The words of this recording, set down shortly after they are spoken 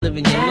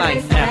Living your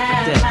life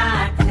after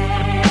death.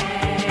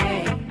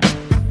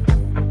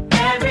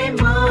 Every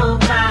move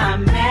I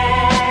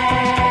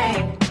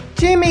make.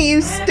 Jimmy,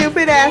 you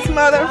stupid ass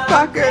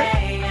motherfucker.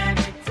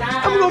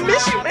 I'm gonna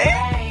miss you,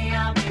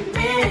 man.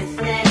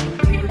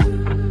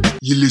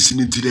 You're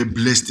listening to that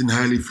blessed and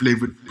highly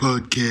flavored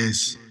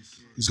podcast.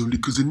 It's only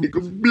cause a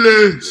nigga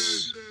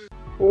blessed.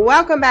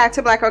 Welcome back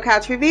to Black Girl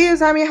Couch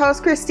Reviews. I'm your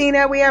host,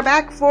 Christina. We are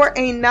back for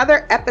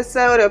another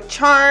episode of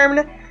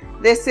Charmed.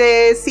 This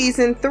is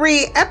season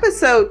 3,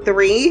 episode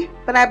 3,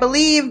 but I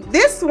believe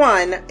this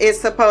one is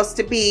supposed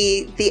to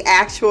be the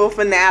actual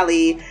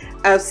finale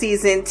of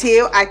season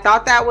 2. I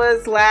thought that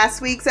was last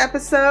week's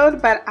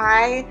episode, but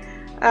I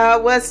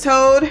was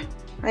told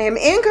I am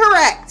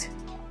incorrect.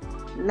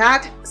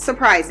 Not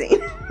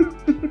surprising.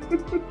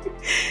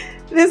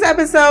 This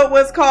episode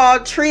was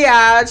called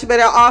Triage, but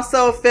I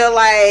also feel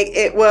like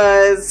it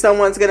was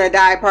Someone's Gonna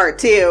Die Part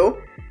 2.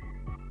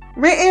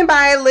 Written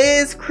by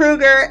Liz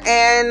Kruger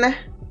and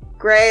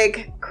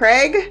Craig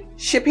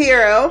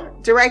Shapiro,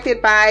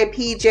 directed by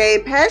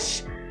PJ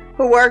Pesh,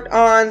 who worked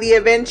on The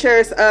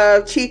Adventures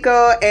of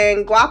Chico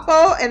and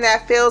Guapo, and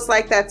that feels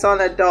like that's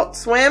on Adult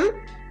Swim,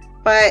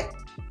 but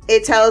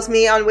it tells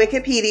me on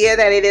Wikipedia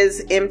that it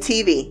is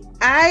MTV.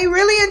 I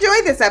really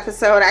enjoyed this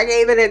episode. I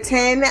gave it a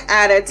 10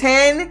 out of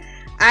 10.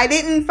 I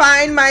didn't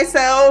find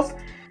myself,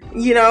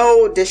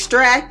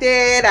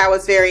 distracted. I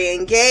was very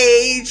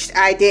engaged.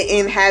 I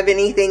didn't have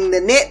anything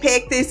to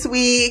nitpick this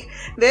week.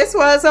 This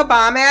was a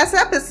bomb-ass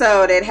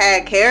episode. It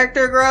had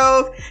character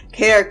growth,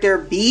 character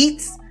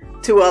beats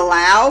to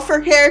allow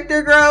for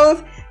character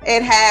growth.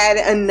 It had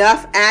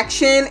enough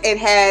action. It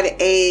had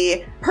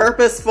a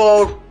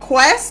purposeful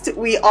quest.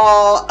 We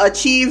all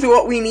achieved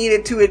what we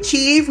needed to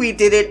achieve. We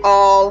did it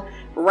all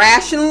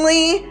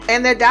rationally,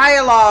 and the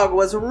dialogue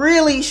was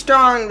really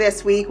strong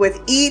this week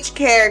with each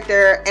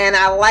character, and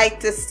I like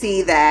to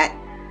see that.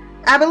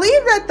 I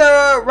believe that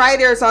the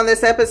writers on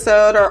this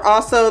episode are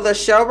also the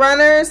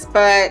showrunners,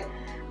 but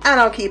I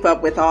don't keep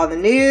up with all the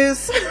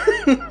news.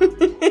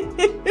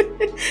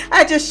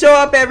 I just show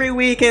up every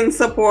week and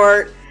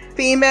support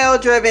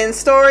female-driven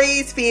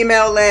stories,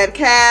 female-led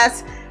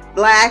cast,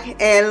 Black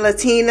and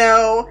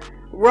Latino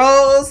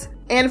roles,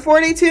 and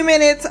 42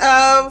 minutes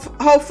of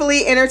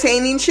hopefully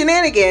entertaining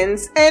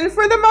shenanigans. And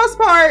for the most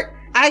part,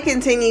 I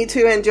continue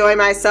to enjoy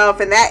myself,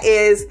 and that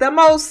is the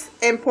most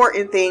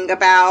important thing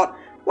about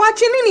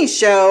watching any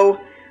show,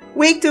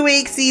 week to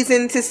week,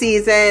 season to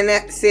season,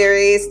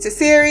 series to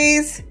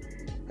series.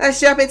 Let's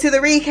jump into the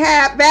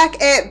recap.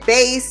 Back at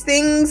base,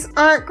 things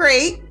aren't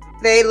great.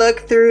 They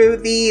look through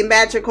the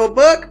magical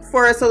book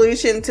for a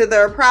solution to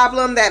their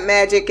problem that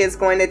magic is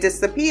going to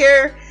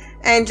disappear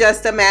in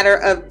just a matter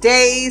of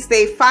days.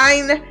 They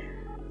find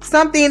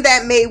something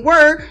that may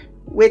work,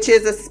 which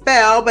is a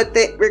spell, but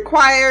that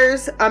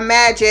requires a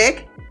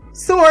magic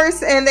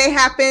source, and they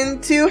happen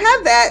to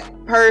have that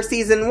per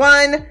season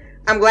 1.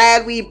 I'm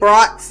glad we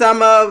brought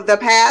some of the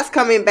past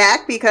coming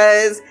back,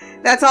 because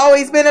that's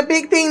always been a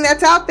big thing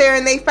that's out there,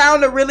 and they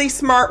found a really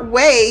smart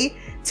way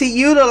to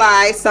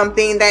utilize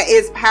something that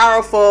is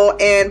powerful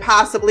and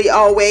possibly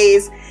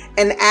always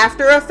an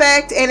after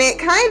effect, and it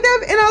kind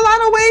of, in a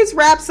lot of ways,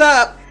 wraps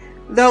up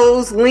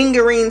those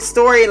lingering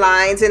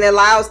storylines and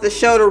allows the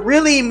show to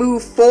really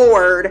move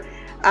forward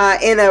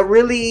in a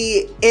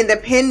really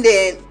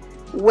independent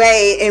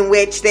way, in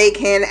which they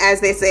can,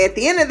 as they say at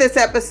the end of this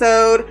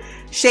episode,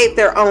 shape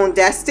their own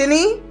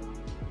destiny.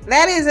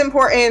 That is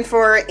important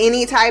for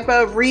any type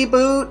of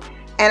reboot,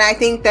 and I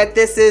think that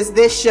this is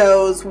this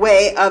show's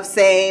way of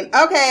saying,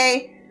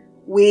 okay,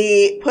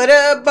 we put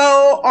a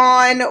bow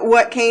on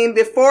what came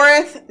before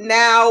us.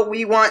 Now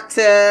we want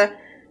to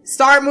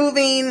start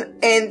moving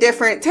in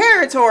different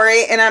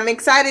territory, and I'm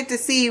excited to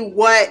see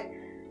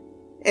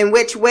in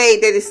which way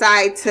they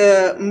decide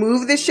to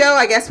move the show.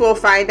 I guess we'll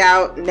find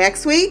out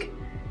next week.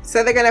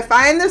 So they're going to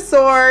find the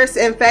source,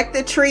 infect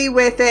the tree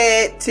with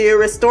it to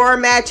restore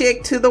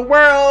magic to the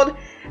world,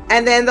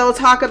 and then they'll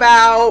talk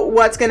about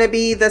what's going to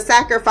be the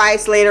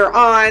sacrifice later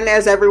on,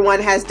 as everyone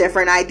has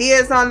different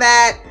ideas on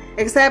that.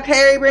 Except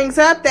Harry brings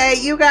up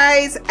that you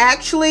guys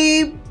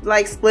actually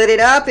split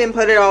it up and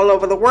put it all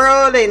over the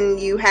world, and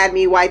you had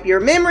me wipe your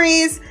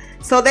memories,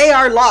 so they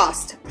are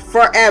lost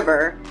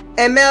forever.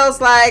 And Mel's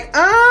like,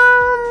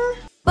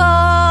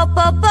 Bobby.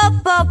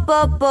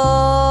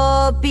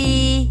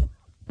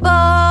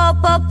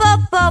 Bobby.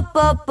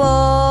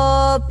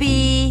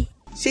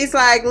 She's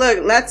like, look,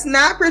 let's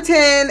not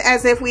pretend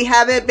as if we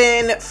haven't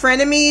been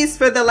frenemies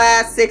for the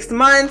last 6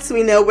 months.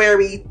 We know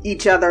where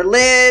each other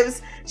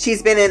lives.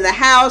 She's been in the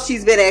house.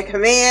 She's been at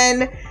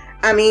command.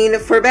 I mean,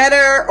 for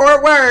better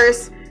or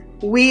worse,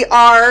 we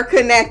are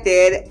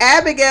connected.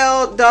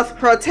 Abigail doth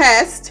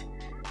protest,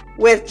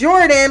 with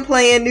Jordan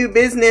playing new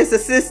business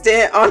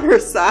assistant on her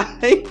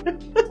side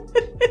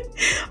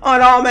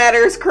on All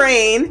Matters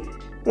Crane,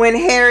 when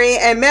Harry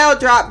and Mel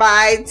drop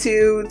by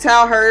to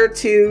tell her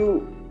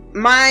to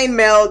mind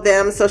meld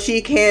them so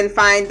she can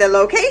find the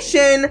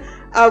location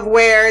of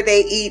where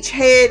they each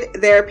hid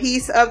their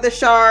piece of the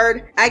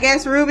shard. I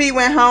guess Ruby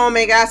went home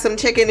and got some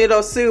chicken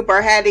noodle soup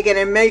or had to get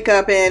in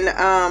makeup and,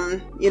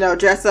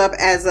 dress up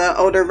as an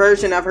older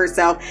version of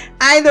herself.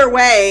 Either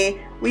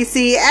way, we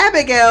see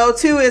Abigail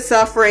too is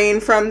suffering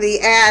from the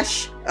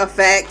ash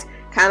effect.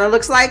 Kind of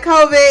looks like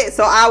COVID,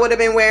 so I would have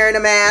been wearing a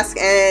mask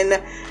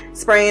and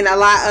spraying a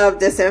lot of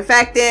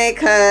disinfectant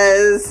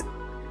because,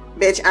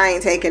 bitch, I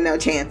ain't taking no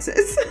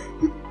chances.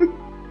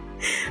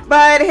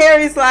 But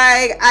Harry's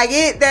like, I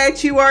get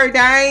that you are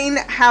dying.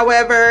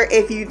 However,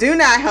 if you do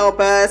not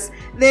help us,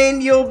 then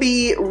you'll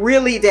be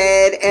really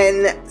dead,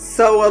 and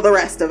so will the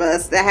rest of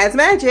us that has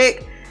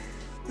magic.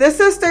 The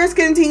sisters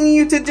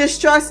continue to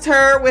distrust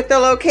her with the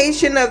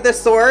location of the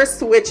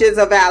source, which is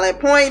a valid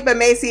point, but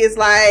Macy is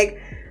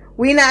like,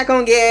 we not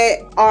gonna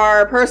get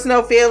our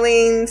personal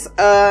feelings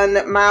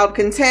and mild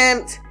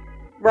contempt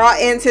brought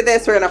into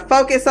this. We're gonna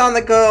focus on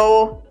the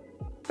goal,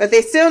 but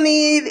they still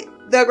need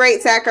the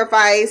great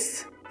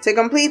sacrifice to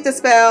complete the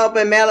spell.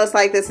 But Mel is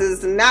like, this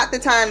is not the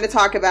time to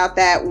talk about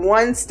that.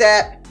 One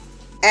step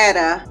at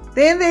a.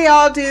 Then they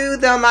all do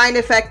the mind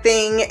effect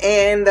thing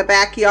in the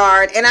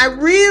backyard, and I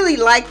really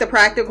like the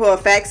practical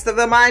effects of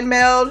the mind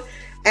meld,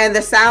 and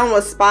the sound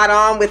was spot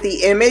on with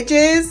the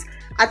images.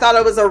 I thought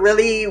it was a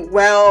really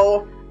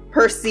well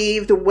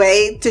perceived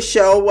way to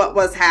show what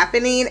was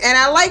happening, and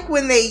I like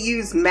when they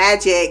use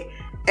magic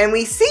and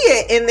we see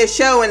it in the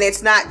show and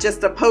it's not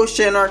just a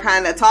potion or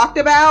kind of talked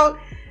about.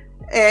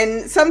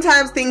 And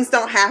sometimes things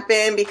don't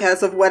happen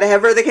because of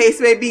whatever the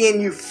case may be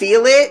and you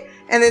feel it,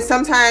 and then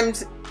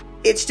sometimes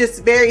it's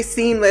just very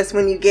seamless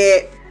when you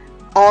get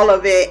all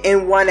of it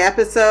in one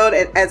episode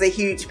as a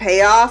huge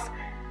payoff.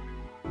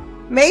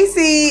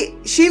 Macy,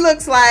 she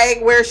looks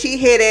like where she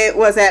hit it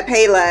was at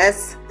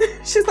Payless.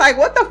 She's like,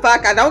 what the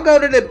fuck? I don't go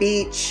to the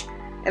beach.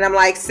 And I'm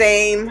like,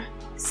 same.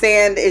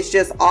 Sand is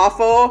just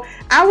awful.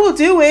 I will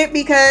do it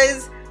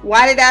because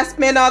why did I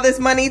spend all this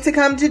money to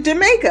come to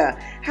Jamaica?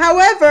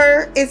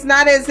 However, it's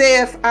not as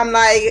if I'm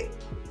like,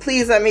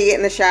 please let me get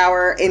in the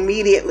shower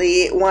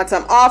immediately once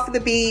I'm off the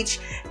beach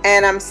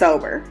and I'm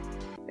sober.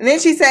 And then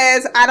she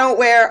says, I don't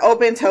wear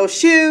open toe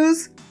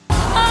shoes.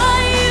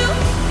 Are you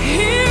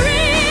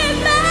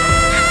hearing me?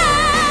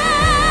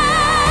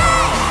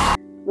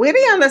 We'd be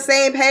on the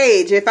same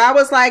page. If I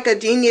was like a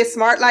genius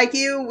smart like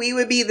you, we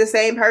would be the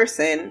same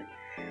person.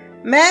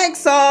 Mag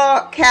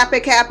saw Kappa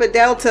Kappa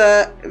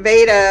Delta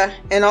Veda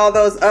and all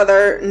those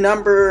other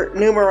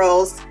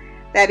numerals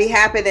that be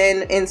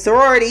happening in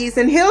sororities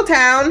in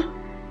Hilltown.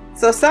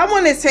 So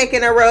someone is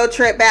taking a road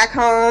trip back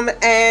home,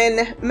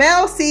 and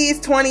Mel sees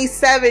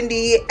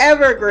 2070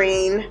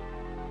 Evergreen.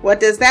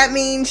 What does that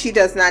mean? She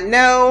does not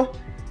know.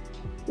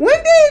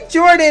 When did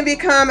Jordan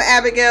become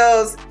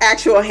Abigail's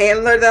actual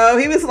handler, though?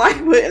 He was like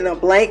putting a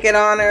blanket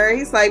on her.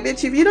 He's like,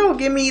 bitch, if you don't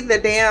give me the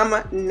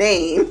damn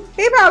name.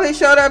 He probably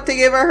showed up to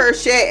give her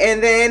shit,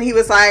 and then he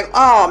was like,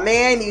 oh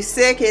man, you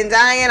sick and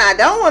dying. I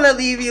don't want to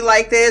leave you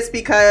like this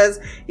because,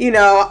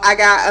 I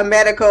got a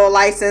medical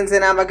license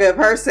and I'm a good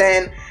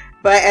person.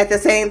 But at the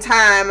same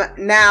time,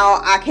 now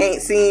I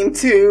can't seem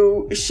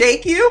to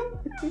shake you.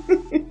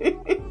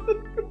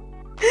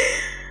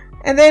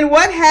 And then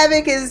what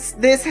havoc is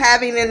this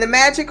having in the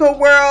magical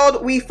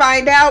world? We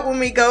find out when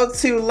we go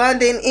to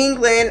London,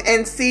 England,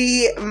 and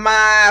see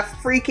my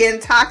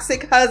freaking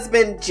toxic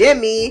husband,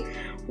 Jimmy,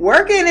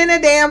 working in a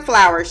damn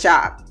flower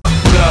shop.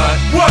 Blood,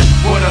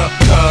 what up,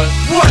 cuz?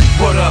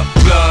 What up,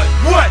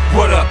 blood?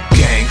 What up,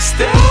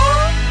 gangsta?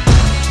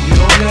 We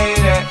don't play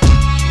that.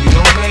 We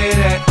don't play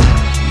that.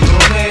 We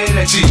don't play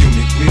that.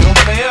 G-Unit, we don't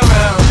play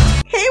around.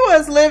 He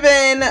was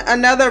living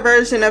another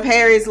version of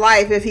Harry's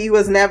life if he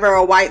was never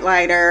a white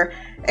lighter.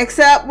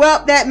 Except,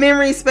 well, that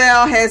memory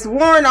spell has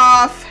worn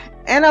off,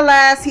 and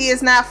alas, he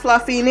is not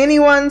fluffing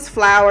anyone's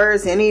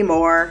flowers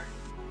anymore.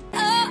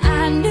 Oh,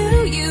 I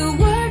knew you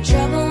were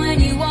trouble when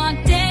you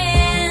walked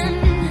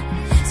in.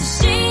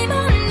 So shame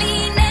on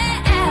me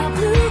now.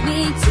 Blew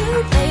me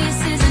to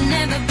places I've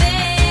never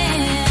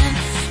been.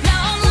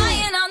 Now I'm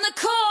lying on the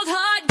cold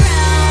hard ground.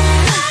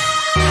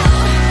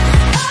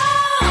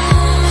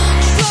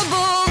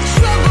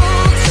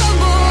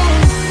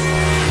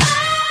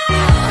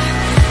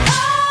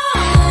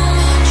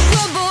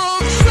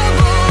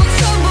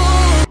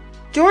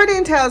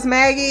 Jordan tells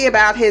Maggie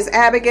about his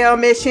Abigail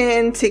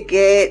mission to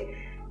get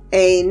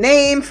a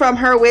name from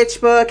her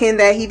witch book, and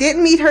that he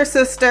didn't meet her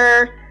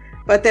sister,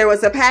 but there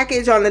was a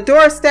package on the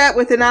doorstep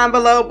with an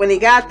envelope when he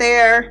got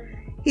there.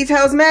 He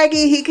tells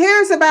Maggie he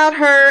cares about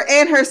her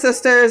and her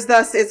sisters,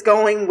 thus is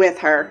going with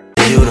her.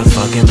 You the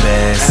fucking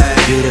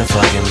best. You the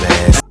fucking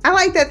best. I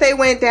like that they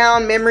went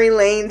down memory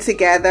lane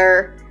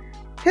together,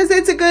 because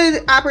it's a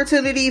good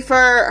opportunity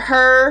for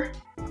her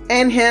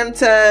and him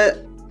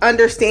to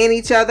understand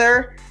each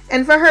other,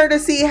 and for her to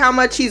see how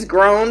much he's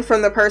grown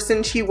from the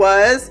person she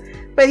was.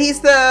 But he's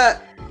the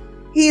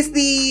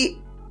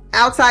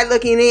outside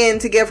looking in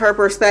to give her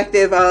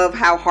perspective of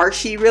how harsh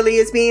she really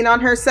is being on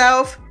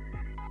herself.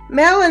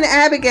 Mel and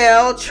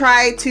Abigail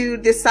try to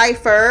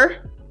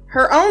decipher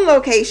her own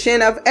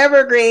location of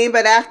Evergreen,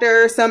 but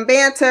after some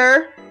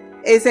banter,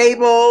 is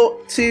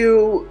able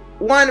to,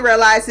 one,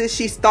 realizes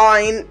she's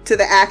thawing to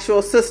the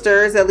actual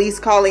sisters, at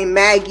least calling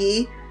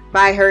Maggie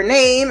by her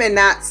name and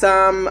not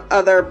some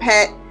other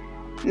pet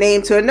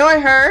name to annoy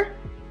her.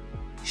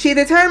 She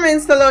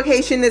determines the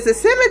location is a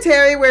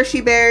cemetery where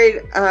she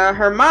buried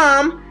her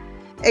mom,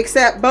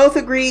 except both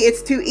agree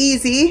it's too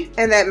easy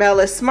and that Mel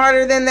is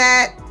smarter than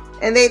that.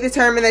 And they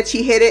determine that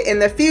she hid it in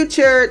the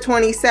future,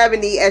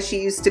 2070, as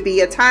she used to be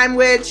a time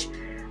witch,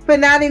 but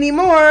not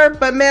anymore.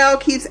 But Mel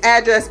keeps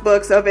address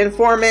books of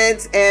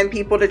informants and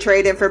people to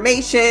trade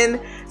information,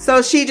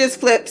 so she just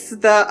flips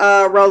the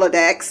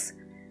Rolodex.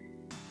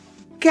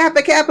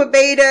 Kappa Kappa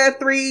Beta,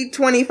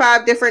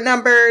 325 different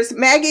numbers.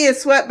 Maggie is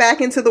swept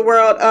back into the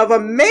world of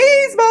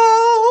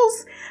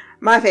amazeballs.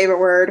 My favorite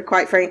word,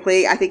 quite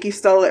frankly. I think you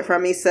stole it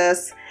from me,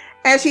 sis.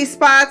 As she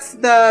spots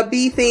the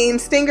B-themed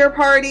stinger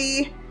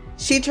party,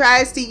 she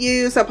tries to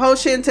use a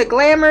potion to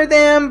glamour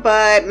them,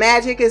 but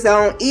magic is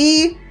on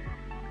E.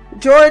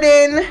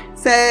 Jordan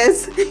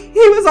says he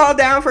was all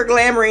down for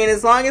glamoring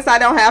as long as I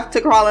don't have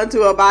to crawl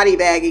into a body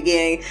bag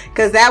again,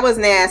 because that was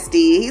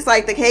nasty. He's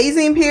like, the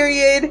hazing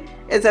period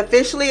is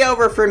officially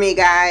over for me,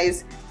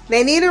 guys.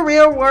 They need a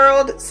real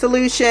world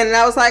solution. And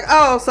I was like,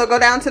 oh, so go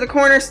down to the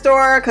corner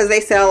store because they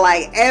sell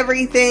like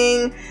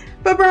everything.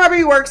 But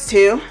Barbie works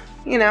too.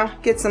 You know,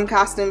 get some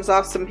costumes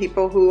off some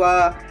people who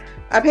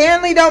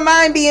apparently don't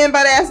mind being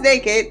butt-ass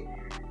naked.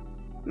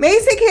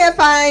 Macy can't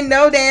find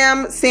no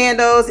damn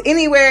sandals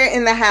anywhere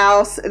in the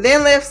house,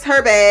 then lifts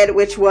her bed,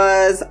 which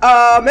was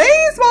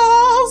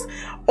amazeballs,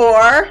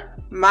 or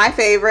my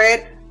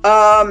favorite,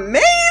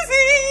 amazing.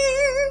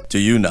 Do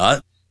you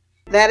not?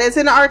 That is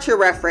an Archer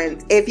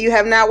reference. If you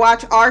have not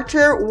watched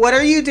Archer, what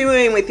are you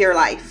doing with your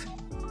life?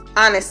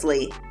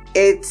 Honestly,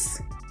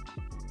 it's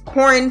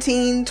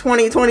quarantine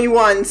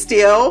 2021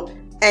 still,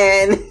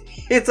 and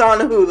it's on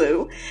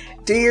Hulu.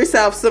 Do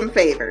yourself some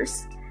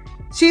favors.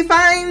 She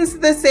finds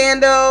the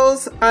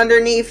sandals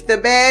underneath the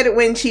bed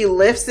when she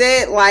lifts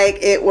it like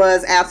it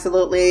was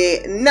absolutely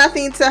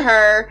nothing to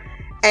her.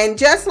 And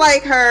just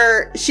like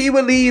her, she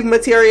would leave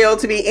material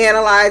to be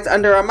analyzed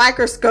under a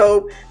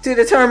microscope to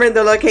determine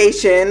the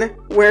location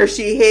where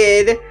she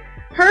hid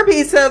her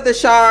piece of the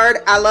shard.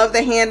 I love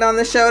the hand on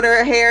the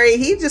shoulder, Harry.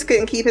 He just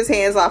couldn't keep his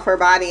hands off her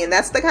body, and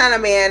that's the kind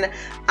of man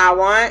I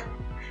want.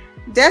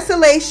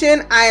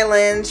 Desolation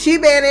Island. She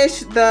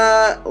banished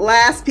the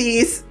last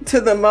piece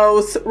to the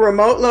most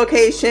remote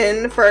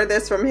location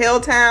furthest from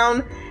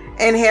Hilltown,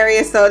 and Harry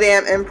is so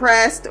damn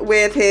impressed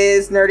with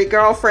his nerdy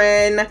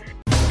girlfriend.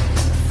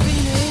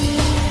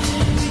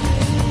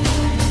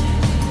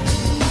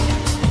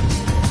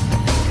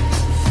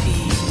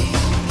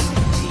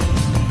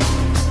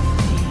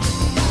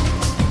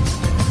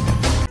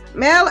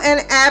 Mel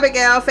and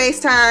Abigail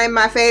FaceTime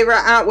my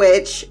favorite Aunt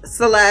Witch,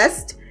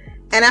 Celeste,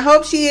 and I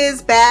hope she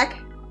is back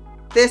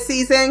this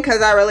season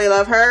because I really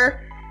love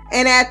her.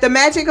 And at the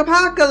Magic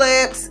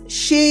Apocalypse,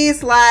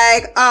 she's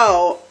like,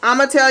 oh, I'm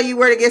going to tell you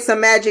where to get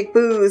some magic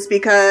booze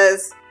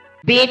because...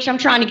 Bitch, I'm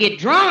trying to get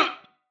drunk.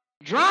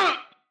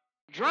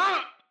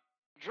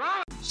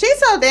 She's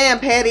so damn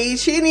petty.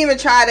 She didn't even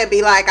try to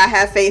be like, I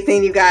have faith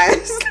in you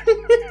guys.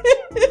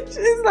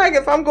 She's like,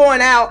 if I'm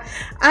going out,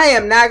 I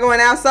am not going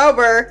out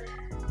sober.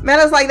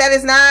 Meadow's like, that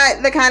is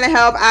not the kind of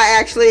help I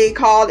actually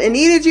called and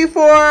needed you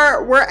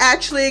for. We're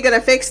actually going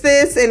to fix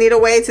this and need a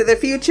way to the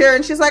future.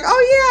 And she's like,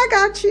 oh yeah,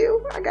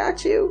 I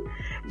got you.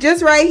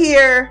 Just right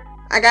here,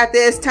 I got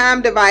this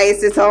time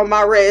device. It's on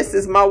my wrist.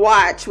 It's my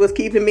watch. Was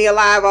keeping me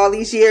alive all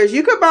these years.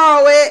 You could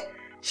borrow it.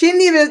 She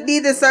didn't even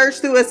need to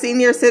search through a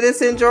senior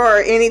citizen drawer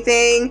or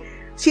anything.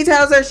 She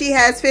tells her she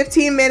has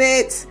 15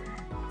 minutes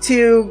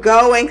to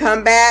go and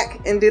come back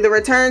and do the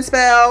return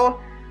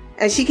spell.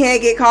 And she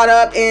can't get caught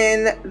up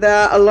in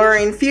the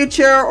alluring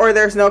future or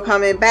there's no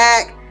coming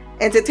back.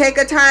 And to take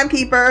a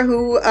timekeeper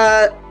who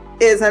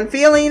is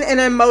unfeeling and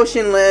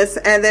emotionless.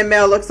 And then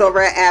Mel looks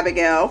over at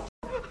Abigail.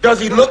 Does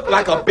he look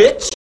like a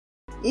bitch?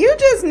 You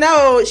just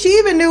know, she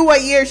even knew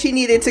what year she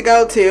needed to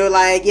go to.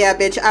 Like, yeah,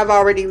 bitch, I've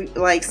already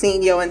like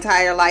seen your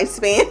entire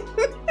lifespan.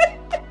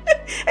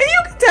 And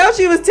you can tell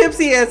she was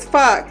tipsy as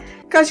fuck.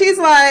 Cause she's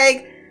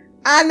like,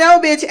 I know,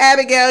 bitch,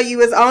 Abigail, you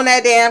was on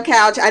that damn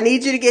couch. I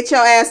need you to get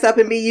your ass up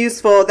and be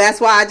useful. That's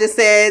why I just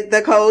said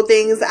the cold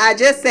things I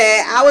just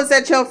said. I was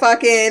at your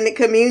fucking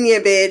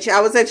communion, bitch.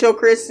 I was at your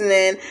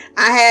christening.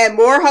 I had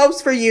more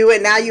hopes for you,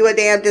 and now you a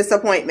damn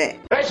disappointment.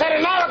 They said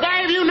it never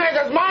gave you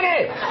niggas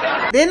money.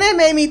 Then that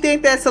made me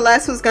think that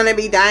Celeste was going to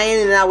be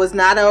dying, and I was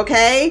not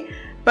okay.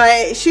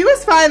 But she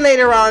was fine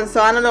later on,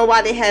 so I don't know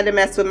why they had to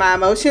mess with my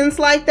emotions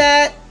like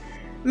that.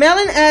 Mel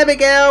and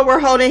Abigail were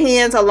holding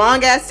hands a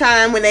long ass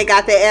time when they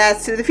got their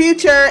ass to the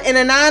future in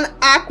a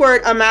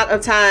non-awkward amount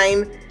of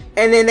time,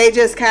 and then they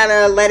just kind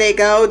of let it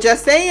go.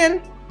 Just saying.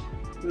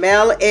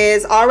 Mel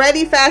is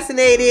already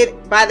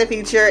fascinated by the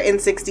future in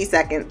 60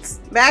 seconds.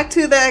 Back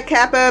to the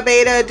Kappa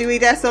Beta Dewey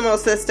Decimal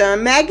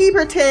System. Maggie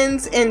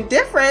pretends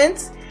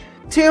indifference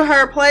to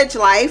her pledge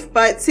life,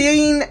 but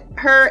seeing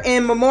her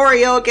in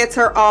Memorial gets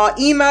her all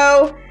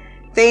emo.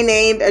 They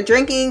named a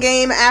drinking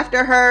game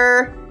after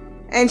her.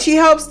 and she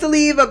hopes to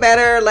leave a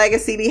better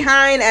legacy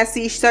behind as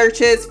she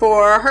searches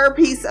for her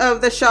piece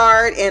of the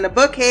shard in a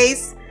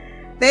bookcase.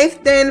 They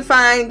then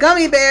find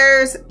gummy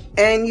bears,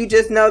 and you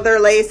just know they're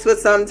laced with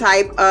some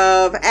type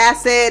of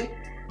acid.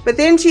 But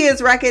then she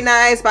is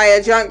recognized by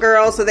a drunk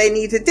girl, so they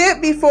need to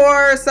dip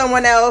before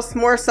someone else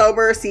more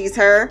sober sees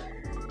her.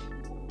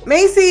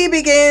 Macy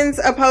begins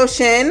a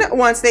potion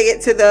once they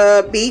get to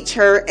the beach,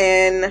 her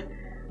and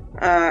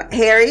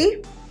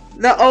Harry,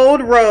 the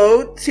old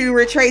road, to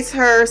retrace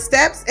her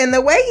steps, and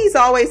the way he's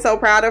always so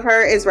proud of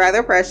her is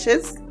rather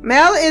precious.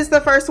 Mel is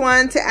the first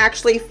one to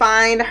actually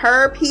find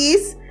her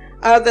piece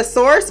of the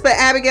source, but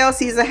Abigail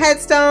sees a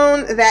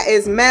headstone that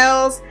is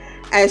Mel's.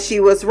 As she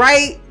was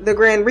right, the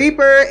Grim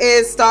Reaper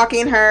is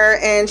stalking her,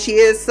 and she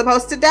is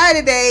supposed to die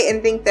today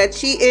and think that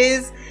she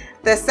is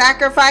the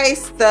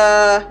sacrifice.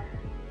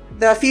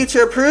 The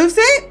future proves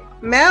it.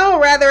 Mel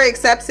rather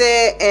accepts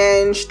it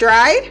in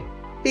stride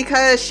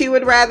because she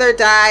would rather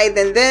die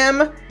than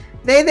them.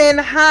 They then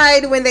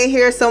hide when they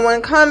hear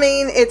someone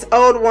coming. It's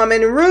old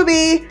woman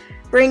Ruby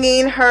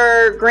bringing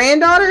her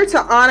granddaughter to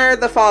honor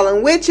the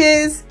fallen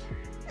witches.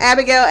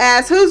 Abigail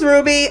asks, "Who's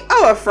Ruby?"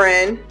 "Oh, a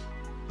friend."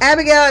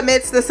 Abigail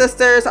admits the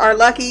sisters are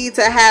lucky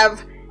to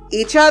have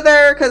each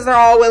other because they're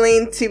all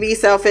willing to be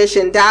selfish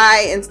and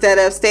die instead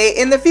of stay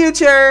in the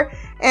future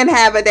and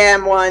have a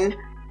damn one.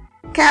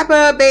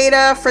 Kappa,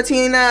 Beta,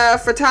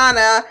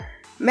 Fratana,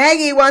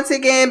 Maggie once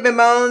again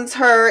bemoans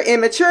her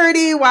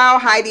immaturity while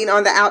hiding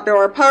on the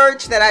outdoor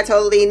porch that I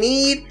totally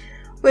need,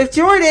 with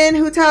Jordan,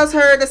 who tells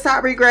her to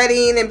stop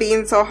regretting and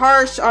being so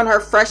harsh on her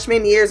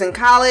freshman years in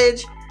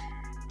college.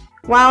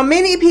 While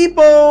many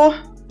people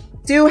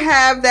do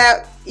have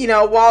that,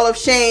 wall of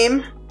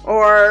shame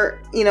or,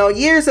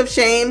 years of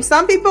shame,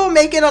 some people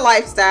make it a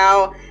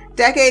lifestyle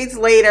decades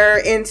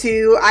later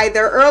into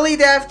either early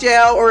death,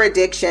 jail, or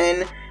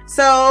addiction.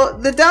 So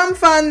the dumb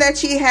fun that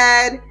she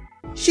had,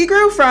 she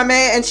grew from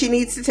it, and she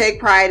needs to take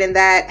pride in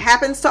that.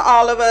 Happens to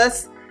all of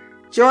us.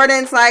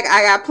 Jordan's like,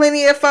 "I got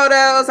plenty of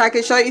photos. I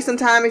can show you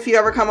sometime if you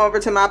ever come over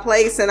to my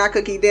place and I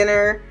cook you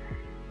dinner."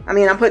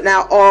 I'm putting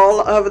out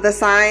all of the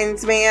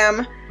signs,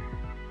 ma'am.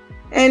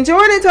 And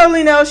Jordan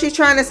totally knows she's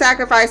trying to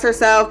sacrifice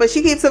herself, but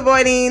she keeps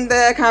avoiding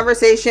the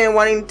conversation,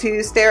 wanting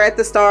to stare at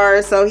the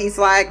stars. So he's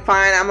like,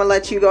 "Fine, I'm gonna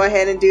let you go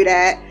ahead and do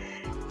that."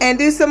 And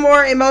do some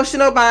more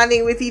emotional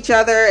bonding with each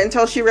other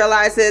until she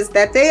realizes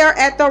that they are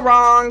at the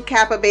wrong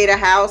Kappa Beta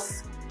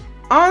house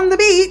on the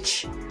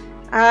beach.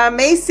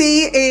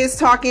 Macy is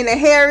talking to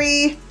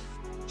Harry.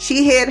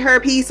 She hid her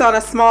piece on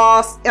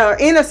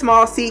in a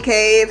small sea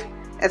cave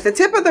at the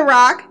tip of the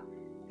rock,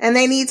 and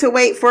they need to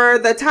wait for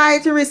the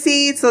tide to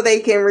recede so they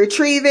can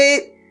retrieve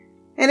it.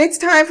 And it's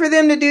time for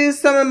them to do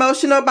some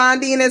emotional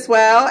bonding as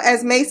well,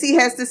 as Macy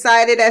has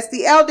decided as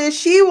the eldest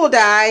she will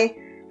die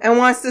and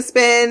wants to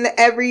spend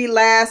every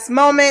last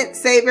moment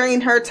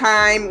savoring her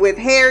time with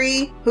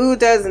Harry, who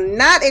does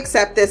not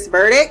accept this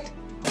verdict.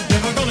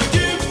 Never gonna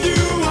give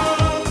you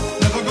up,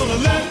 never gonna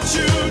let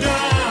you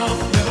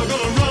down, never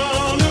gonna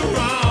run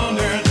around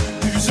and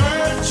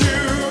desert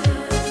you,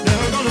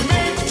 never gonna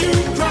make you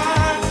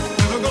cry,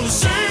 never gonna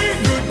say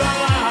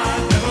goodbye,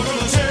 never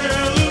gonna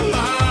tell a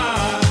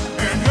lie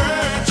and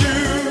hurt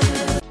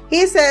you.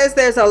 He says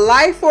there's a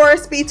life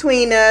force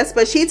between us,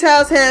 but she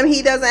tells him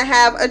he doesn't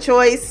have a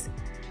choice.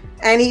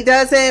 And he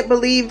doesn't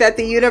believe that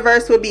the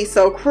universe would be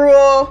so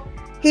cruel.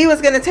 He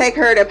was going to take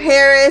her to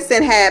Paris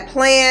and had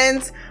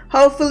plans,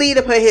 hopefully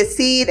to put his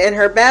seed in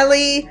her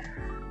belly.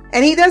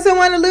 And he doesn't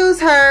want to lose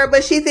her,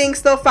 but she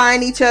thinks they'll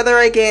find each other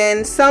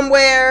again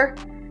somewhere.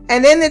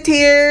 And then the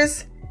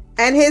tears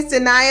and his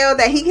denial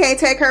that he can't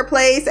take her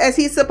place, as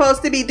he's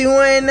supposed to be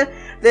doing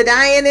the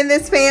dying in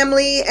this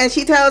family. And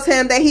she tells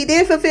him that he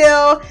did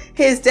fulfill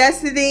his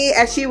destiny,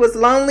 as she was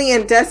lonely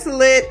and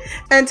desolate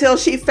until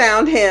she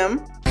found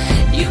him.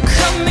 You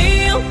cut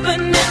me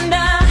open and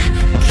I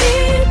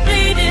keep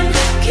bleeding,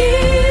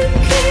 keep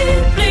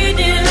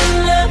bleeding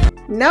love.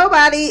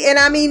 Nobody, and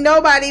I mean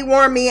nobody,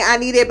 warned me I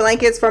needed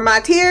blankets for my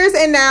tears,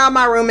 and now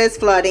my room is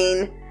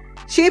flooding.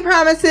 She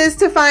promises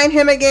to find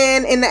him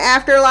again in the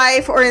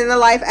afterlife or in the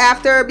life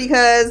after,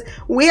 because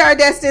we are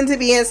destined to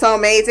be in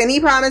soulmates, and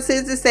he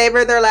promises to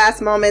savor their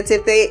last moments,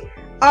 if they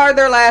are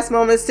their last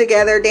moments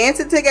together,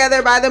 dancing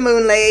together by the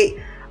moonlight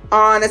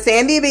on a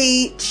sandy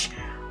beach.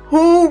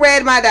 Who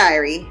read my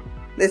diary?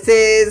 This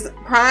is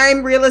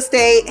Prime Real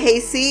Estate. Hey,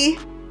 C.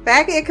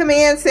 Back at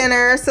Command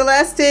Center,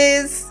 Celeste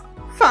is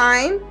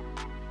fine.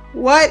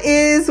 What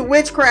is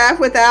witchcraft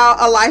without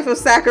a life of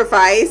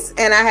sacrifice?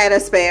 And I had a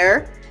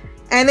spare.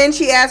 And then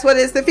she asks, what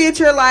is the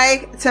future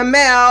like, to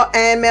Mel?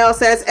 And Mel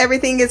says,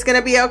 everything is going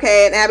to be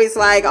okay. And Abby's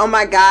like, oh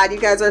my God, you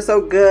guys are so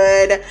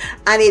good.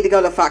 I need to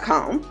go the fuck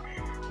home.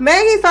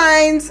 Maggie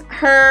finds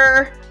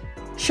her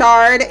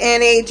shard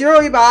in a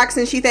jewelry box,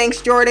 and she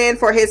thanks Jordan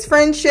for his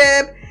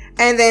friendship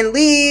and then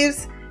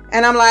leaves.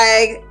 And I'm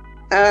like,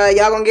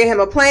 y'all gonna get him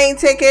a plane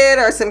ticket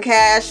or some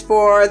cash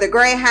for the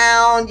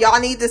Greyhound? Y'all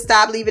need to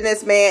stop leaving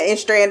this man in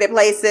stranded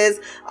places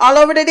all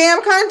over the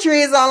damn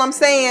country, is all I'm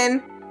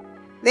saying.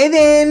 They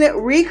then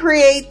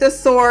recreate the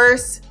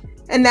source,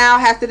 and now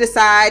have to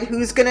decide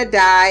who's gonna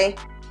die.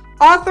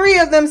 All three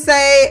of them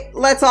say,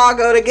 let's all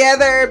go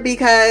together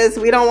because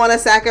we don't want to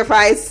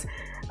sacrifice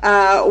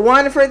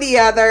one for the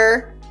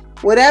other.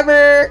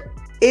 Whatever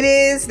it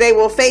is, they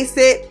will face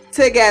it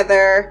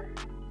together.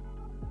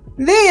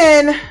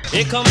 Then,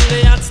 Here comes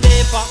the hot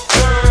stepper.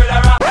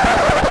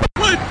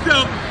 What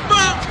the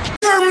fuck?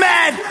 You're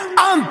mad.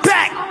 I'm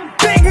back.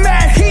 Big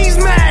mad. He's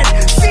mad.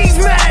 She's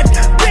mad.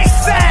 Big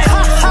fat.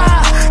 Ha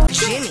ha.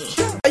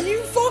 Jimmy. are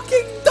you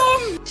fucking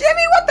dumb?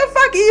 Jimmy, what the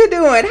fuck are you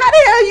doing? How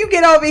the hell you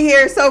get over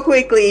here so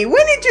quickly?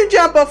 When did you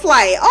jump a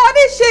flight? All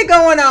this shit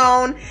going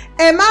on,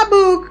 and my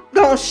boo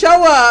gonna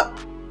show up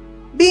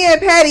being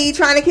petty,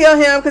 trying to kill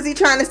him because he's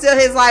trying to steal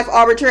his life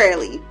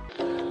arbitrarily.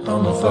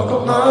 I'ma fuck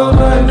up my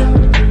life.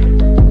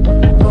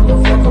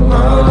 I'ma fuck up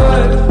my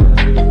life.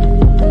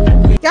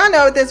 Y'all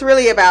know what this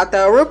really about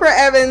though. Rupert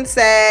Evans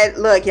said,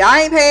 look, y'all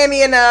ain't paying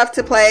me enough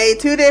to play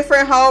 2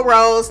 different whole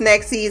roles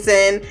next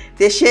season.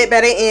 This shit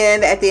better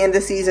end at the end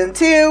of season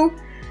 2.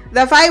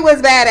 The fight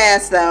was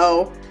badass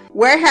though.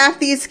 Where have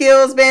these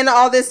skills been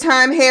all this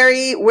time,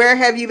 Harry? Where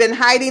have you been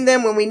hiding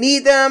them when we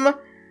need them?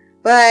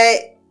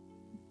 But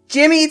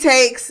Jimmy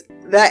takes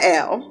the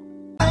L.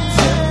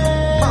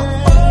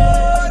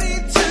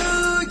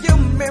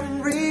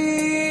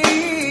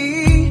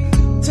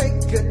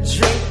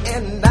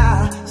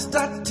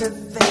 To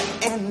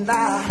think, and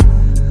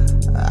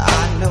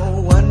I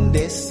know one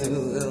day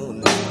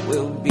soon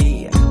we'll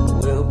be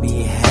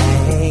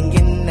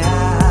hanging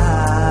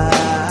out.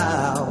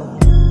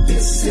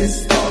 This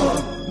is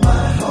for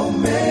my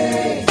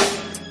homies.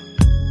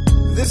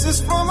 This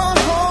is for my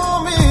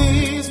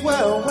homies.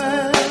 Well,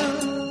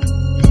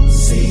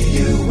 see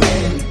you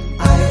when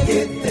I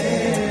get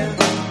there.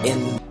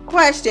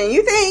 Question,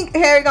 you think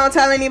Harry gonna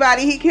tell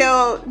anybody he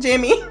killed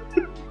Jimmy?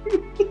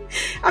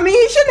 I mean,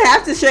 he shouldn't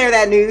have to share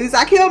that news.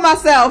 I killed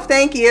myself,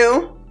 thank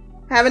you.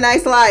 Have a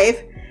nice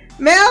life.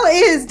 Mel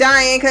is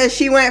dying because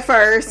she went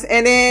first,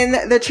 and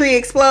then the tree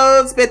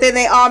explodes, but then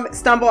they all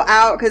stumble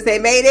out because they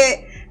made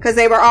it, because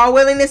they were all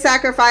willing to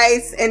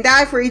sacrifice and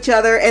die for each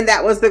other, and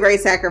that was the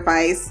great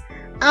sacrifice.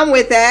 I'm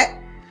with that.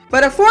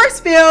 But a force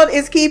field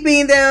is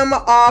keeping them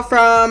all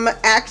from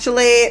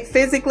actually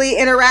physically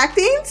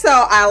interacting, so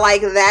I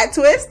like that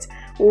twist.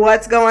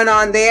 What's going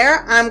on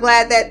there? I'm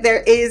glad that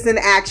there is an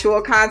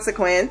actual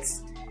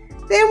consequence.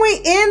 Then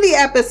we end the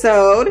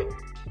episode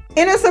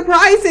in a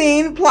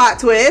surprising plot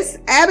twist.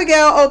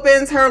 Abigail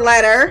opens her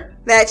letter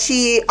that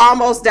she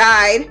almost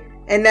died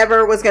and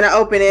never was going to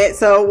open it.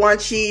 So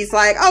once she's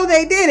like, oh,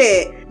 they did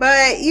it.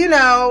 But, you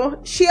know,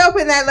 she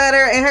opened that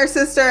letter and her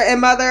sister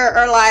and mother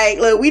are like,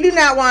 look, we do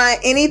not want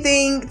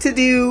anything to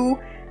do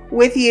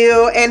with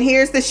you. And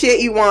here's the shit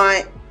you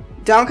want.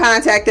 Don't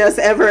contact us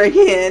ever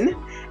again.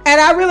 And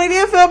I really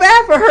did feel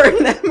bad for her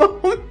in that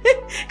moment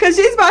because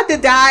she's about to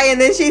die, and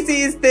then she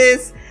sees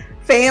this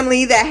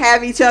family that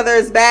have each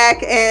other's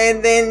back,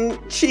 and then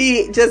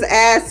she just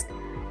asked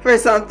for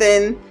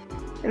something,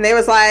 and they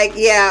was like,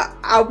 yeah,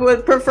 I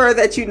would prefer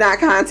that you not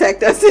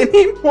contact us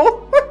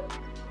anymore.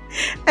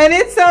 And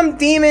it's some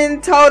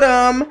demon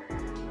totem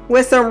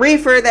with some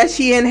reefer that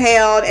she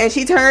inhaled, and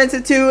she turns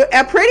into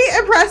a pretty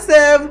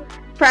impressive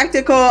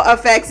practical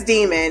effects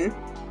demon.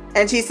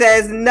 And she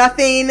says,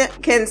 nothing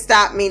can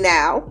stop me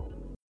now.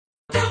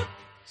 Don't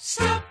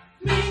stop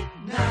me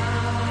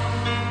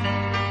now.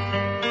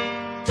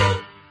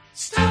 Don't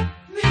stop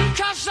me.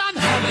 'Cause I'm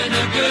having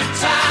a good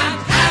time.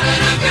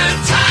 Having a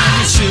good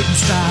time. A shooting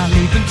star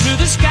leaping through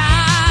the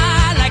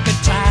sky like a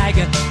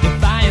tiger,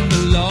 defying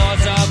the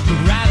laws of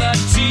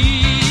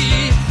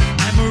gravity.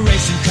 I'm a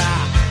racing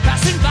car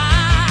passing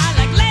by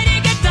like Lady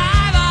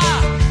Godiva.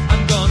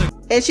 I'm gonna.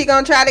 Is she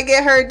gonna try to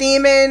get her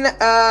demon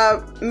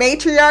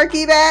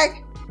matriarchy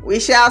back? We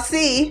shall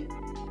see.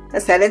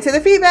 Let's head into the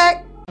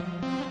feedback.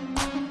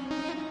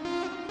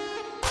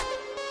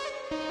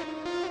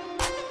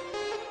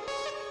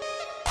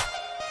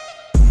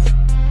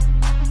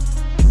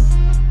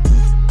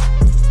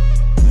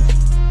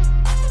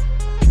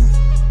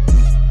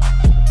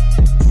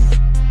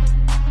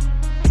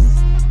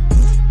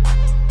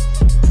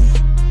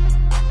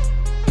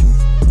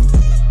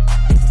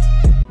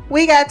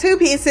 We got 2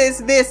 pieces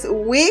this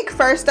week.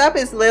 First up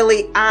is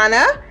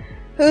Liliana,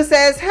 who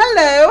says,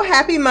 hello,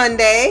 happy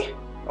Monday,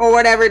 or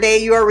whatever day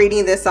you are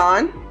reading this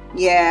on.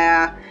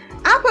 Yeah,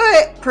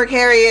 I put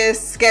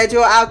precarious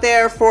schedule out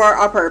there for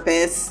a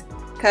purpose,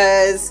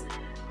 because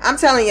I'm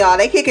telling y'all,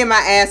 they kicking my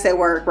ass at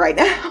work right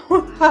now.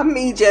 I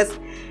mean, just,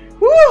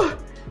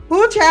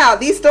 whoo,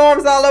 child, these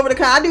storms all over the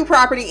country. I do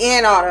property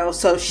and auto,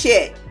 so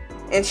shit.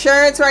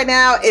 Insurance right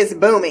now is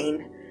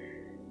booming.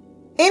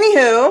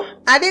 Anywho,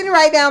 I didn't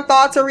write down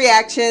thoughts or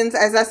reactions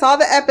as I saw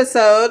the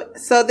episode,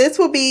 so this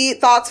will be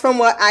thoughts from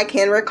what I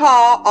can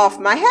recall off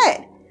my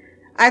head.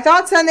 I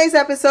thought Sunday's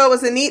episode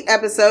was a neat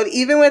episode,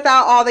 even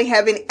without all the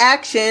heavy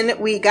action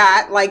we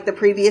got like the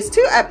previous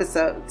 2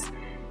 episodes.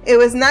 It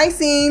was nice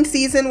seeing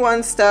season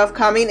 1 stuff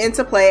coming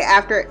into play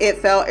after it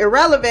felt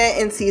irrelevant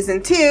in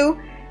season 2,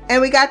 and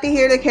we got to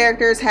hear the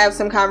characters have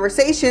some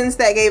conversations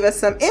that gave us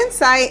some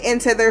insight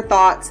into their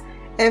thoughts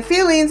and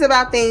feelings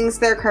about things,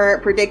 their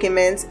current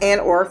predicaments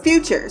and or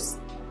futures.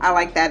 I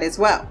like that as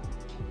well.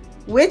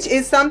 Which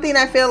is something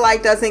I feel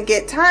like doesn't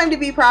get time to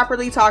be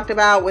properly talked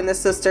about when the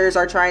sisters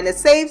are trying to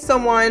save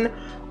someone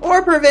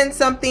or prevent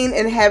something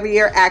in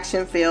heavier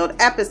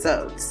action-filled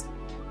episodes.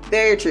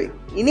 Very true.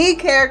 You need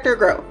character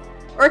growth.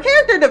 Or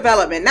character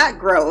development, not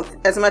growth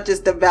as much as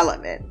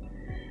development.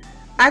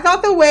 I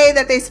thought the way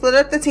that they split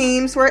up the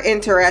teams were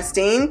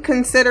interesting,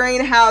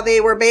 considering how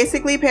they were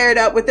basically paired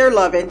up with their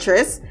love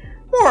interests,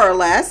 more or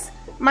less,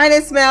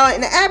 minus Mel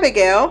and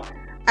Abigail.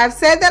 I've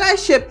said that I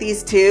ship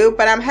these two,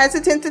 but I'm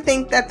hesitant to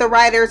think that the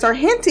writers are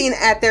hinting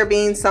at there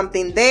being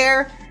something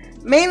there,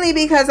 mainly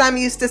because I'm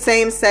used to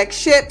same-sex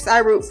ships I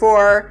root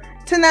for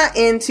to not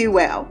end too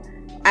well.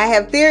 I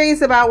have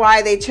theories about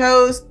why they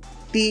chose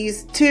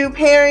those two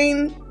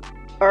pairing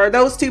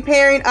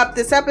up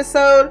this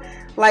episode,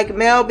 like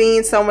Mel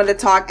being someone to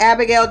talk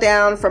Abigail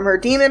down from her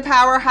demon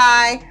power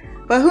high,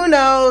 but who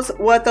knows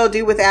what they'll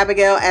do with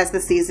Abigail as the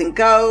season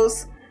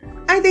goes.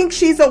 I think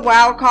she's a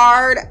wild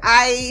card.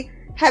 I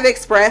have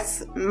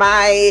expressed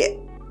my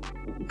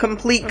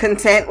complete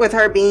content with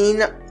her being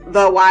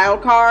the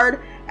wild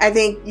card. I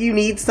think you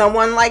need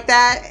someone like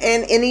that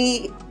in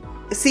any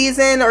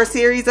season or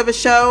series of a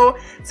show,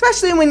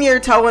 especially when you're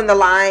towing the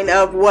line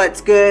of what's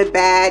good,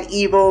 bad,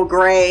 evil,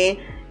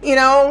 gray. You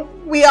know,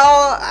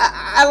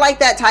 I like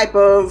that type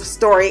of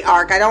story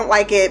arc. I don't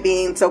like it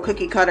being so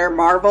cookie cutter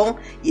Marvel.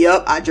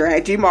 Yep, I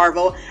dragged you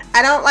Marvel.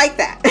 I don't like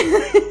that.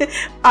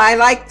 I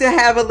like to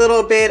have a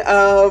little bit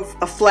of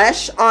a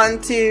flesh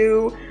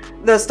onto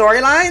the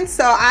storyline.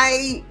 So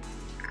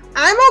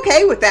I'm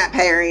okay with that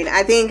pairing.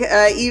 I think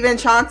even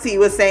Chauncey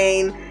was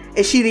saying,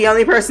 is she the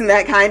only person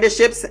that kind of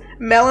ships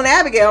Mel and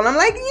Abigail? And I'm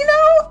like,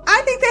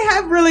 I think they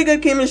have really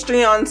good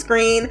chemistry on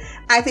screen.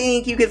 I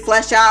think you could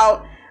flesh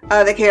out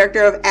the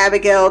character of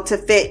Abigail to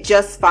fit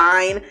just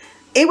fine.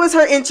 It was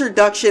her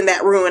introduction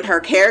that ruined her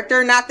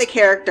character, not the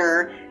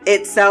character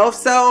itself.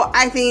 So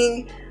I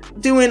think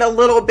doing a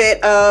little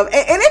bit of,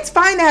 and it's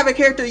fine to have a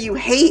character you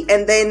hate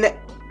and then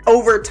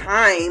over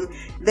time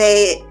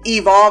they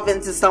evolve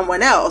into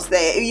someone else.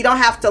 You don't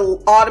have to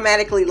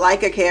automatically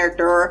like a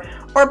character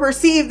or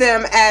perceive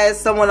them as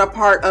someone a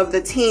part of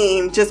the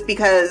team just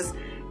because,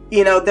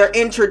 their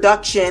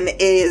introduction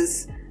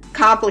is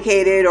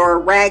complicated or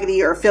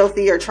raggedy or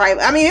filthy or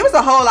tribal. I mean, it was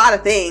a whole lot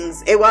of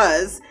things. It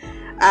was.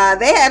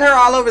 They had her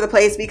all over the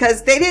place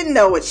because they didn't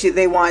know what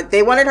they want.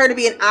 They wanted her to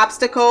be an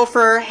obstacle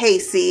for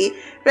Hasty,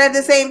 but at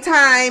the same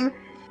time,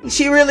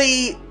 she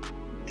really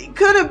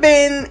could have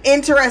been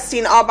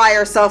interesting all by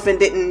herself and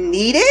didn't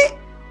need it.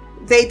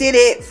 They did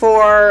it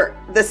for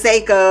the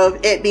sake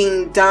of it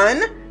being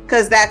done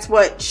because that's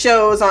what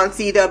shows on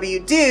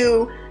CW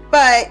do,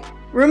 but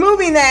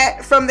removing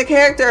that from the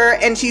character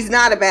and she's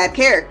not a bad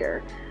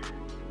character.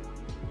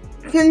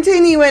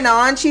 Continuing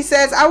on, she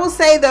says, I will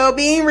say though,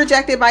 being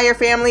rejected by your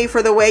family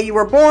for the way you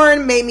were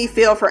born made me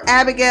feel for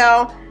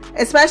Abigail,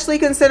 especially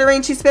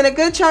considering she spent a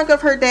good chunk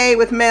of her day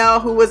with Mel,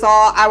 who was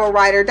all I will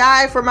ride or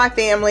die for my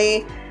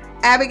family.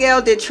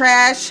 Abigail did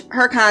trash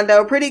her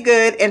condo pretty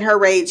good in her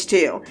rage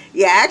too.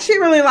 Yeah, I actually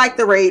really like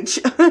the rage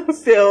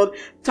filled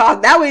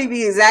talk. That would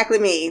be exactly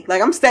me.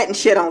 Like, I'm setting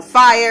shit on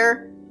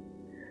fire.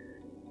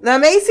 The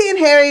Macy and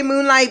Harry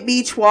Moonlight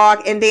Beach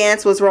walk and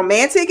dance was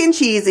romantic and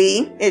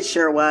cheesy. It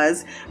sure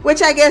was.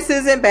 Which I guess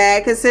isn't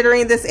bad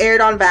considering this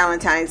aired on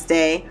Valentine's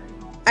Day.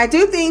 I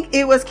do think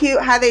it was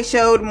cute how they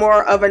showed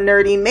more of a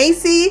nerdy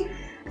Macy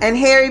and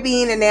Harry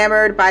being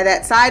enamored by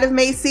that side of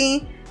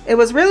Macy. It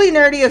was really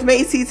nerdy of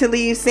Macy to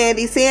leave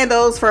Sandy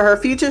sandals for her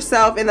future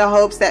self in the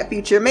hopes that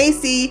future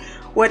Macy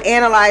would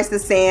analyze the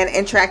sand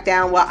and track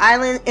down what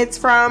island it's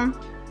from.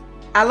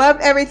 I love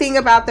everything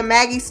about the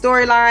Maggie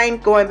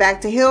storyline, going back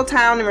to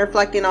Hilltown and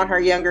reflecting on her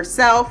younger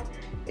self.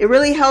 It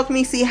really helped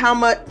me see how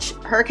much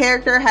her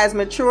character has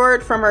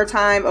matured from her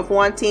time of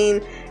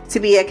wanting to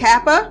be a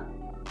Kappa.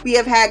 We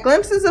have had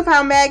glimpses of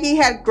how Maggie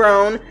had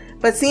grown,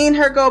 but seeing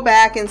her go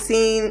back and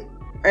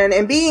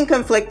being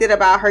conflicted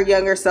about her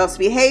younger self's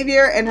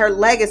behavior and her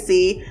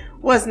legacy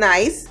was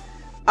nice.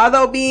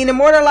 Although being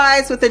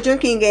immortalized with a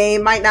drinking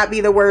game might not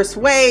be the worst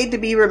way to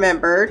be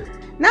remembered.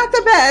 Not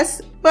the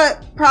best,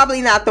 but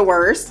probably not the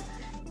worst.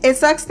 It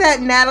sucks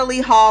that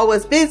Natalie Hall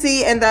was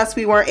busy and thus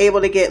we weren't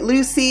able to get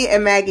Lucy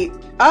and Maggie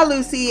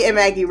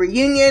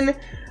reunion,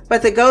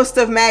 but the ghost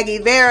of Maggie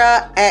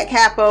Vera at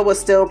Kappa was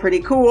still pretty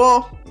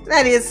cool.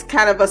 That is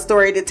kind of a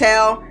story to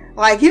tell.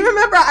 Like, you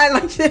remember,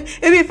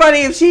 it'd be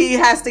funny if she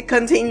has to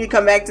continue to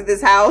come back to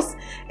this house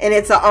and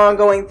it's an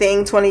ongoing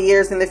thing 20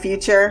 years in the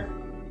future.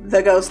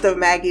 The ghost of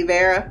Maggie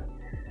Vera.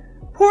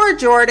 Poor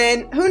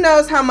Jordan, who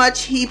knows how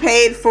much he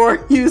paid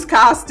for used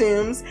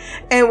costumes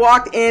and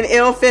walked in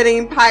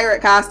ill-fitting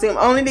pirate costume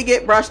only to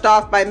get brushed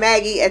off by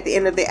Maggie at the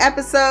end of the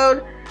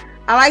episode.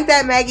 I like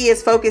that Maggie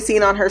is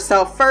focusing on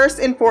herself first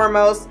and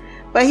foremost,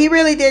 but he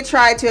really did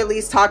try to at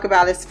least talk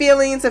about his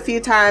feelings a few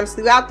times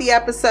throughout the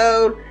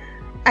episode.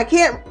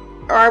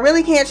 I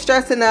really can't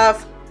stress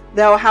enough,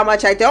 though, how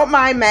much I don't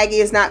mind Maggie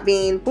is not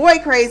being boy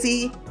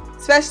crazy,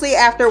 especially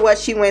after what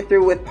she went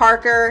through with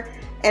Parker,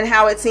 and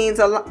how it seems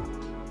a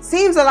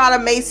Seems a lot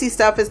of Macy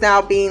stuff is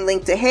now being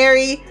linked to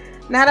Harry.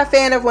 Not a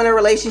fan of when a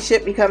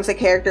relationship becomes a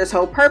character's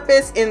whole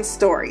purpose in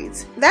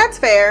stories. That's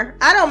fair.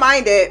 I don't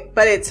mind it,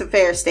 but it's a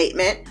fair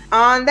statement.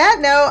 On that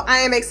note, I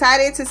am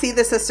excited to see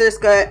the sisters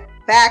get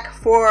back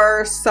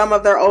for some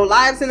of their old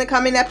lives in the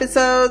coming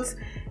episodes.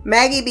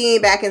 Maggie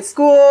being back in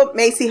school,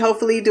 Macy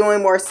hopefully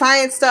doing more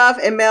science stuff,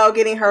 and Mel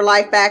getting her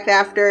life back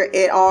after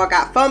it all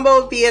got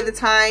fumbled via the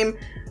time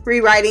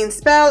rewriting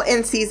spell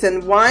in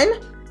season 1.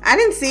 I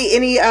didn't see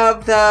any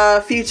of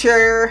the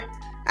future.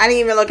 I didn't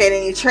even look at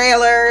any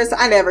trailers.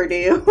 I never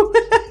do.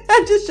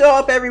 I just show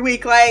up every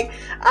week like,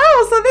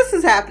 oh, so this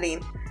is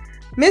happening.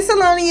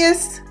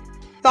 Miscellaneous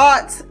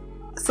thoughts.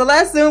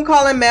 Celeste Zoom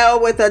calling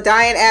Mel with a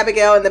dying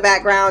Abigail in the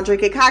background,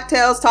 drinking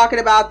cocktails, talking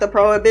about the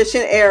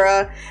Prohibition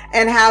era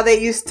and how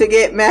they used to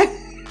get and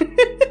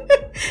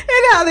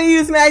how they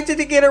used magic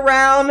to get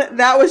around.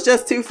 That was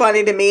just too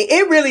funny to me.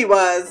 It really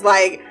was.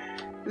 Like,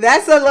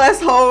 that's a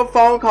less whole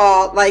phone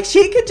call. Like,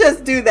 she could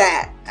just do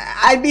that.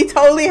 I'd be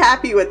totally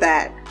happy with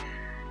that.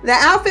 The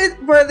outfits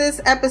for this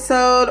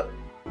episode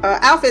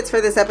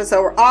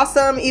were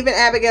awesome. Even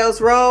Abigail's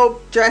robe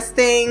dress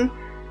thing.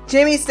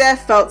 Jimmy's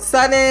death felt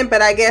sudden,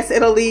 but I guess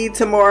it'll lead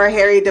to more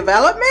Harry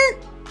development.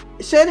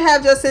 Should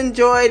have just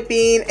enjoyed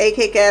being a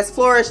kick-ass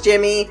florist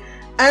Jimmy.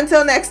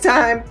 Until next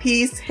time,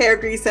 peace, hair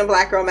grease, and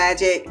black girl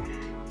magic.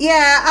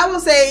 Yeah, I will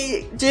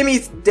say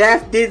Jimmy's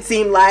death did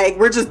seem like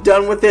we're just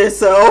done with this,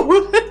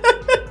 so.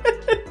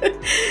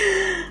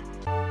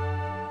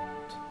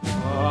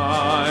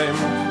 Time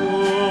to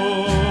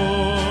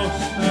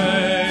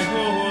say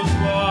goodbye.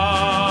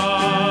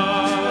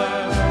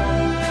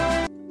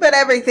 But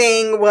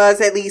everything was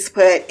at least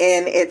put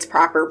in its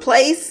proper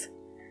place.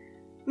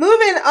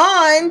 Moving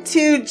on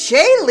to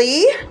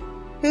Jaylee,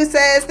 who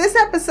says this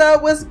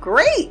episode was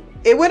great.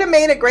 It would have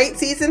made a great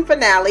season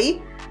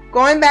finale.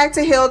 Going back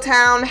to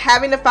Hilltown,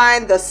 having to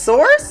find the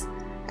source.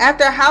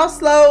 After how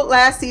slow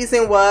last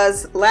season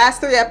was, last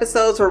 3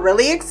 episodes were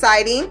really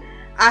exciting.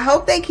 I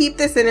hope they keep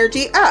this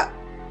energy up.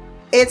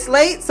 It's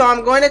late, so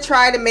I'm going to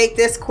try to make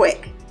this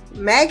quick.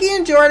 Maggie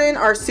and Jordan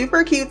are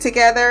super cute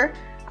together.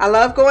 I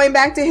love going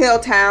back to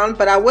Hilltown,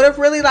 but I would have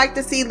really liked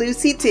to see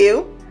Lucy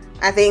too.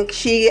 I think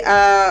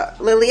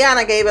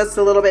Liliana gave us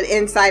a little bit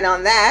insight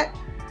on that.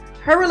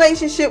 Her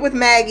relationship with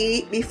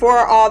Maggie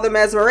before all the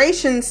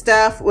mesmeration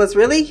stuff was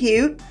really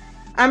cute.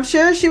 I'm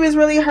sure she was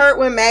really hurt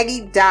when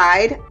Maggie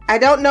died. I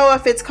don't know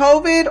if it's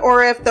COVID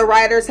or if the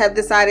writers have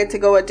decided to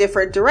go a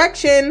different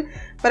direction,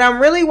 but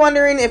I'm really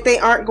wondering if they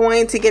aren't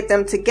going to get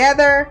them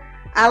together.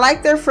 I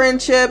like their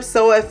friendship,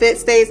 so if it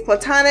stays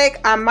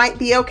platonic, I might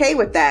be okay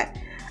with that.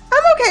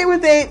 I'm okay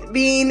with it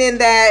being in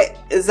that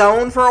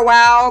zone for a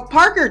while.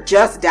 Parker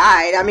just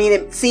died. I mean,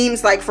 it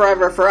seems like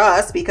forever for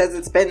us because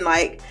it's been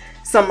like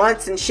some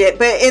months and shit,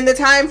 but in the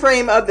time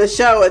frame of the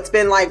show, it's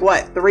been like,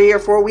 what, 3 or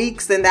 4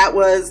 weeks, and that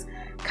was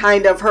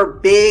kind of her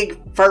big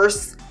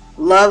first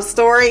love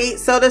story,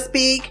 so to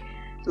speak,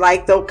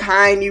 like the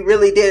kind you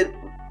really did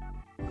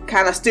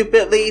kind of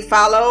stupidly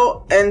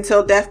follow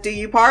until death do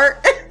you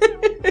part.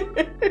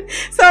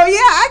 So yeah,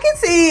 I can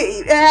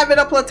see having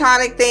a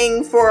platonic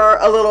thing for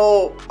a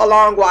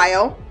long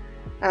while,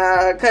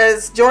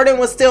 because Jordan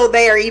was still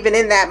there even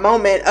in that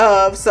moment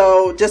of,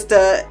 so just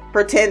to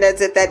pretend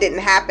as if that didn't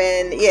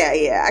happen,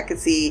 yeah, I could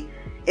see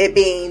it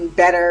being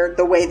better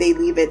the way they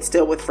leave it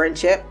still with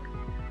friendship.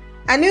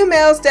 I knew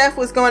Mel's death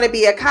was going to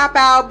be a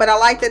cop-out, but I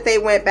like that they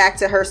went back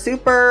to her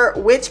super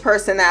witch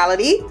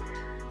personality.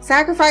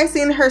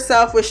 Sacrificing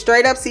herself with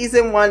straight up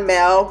season 1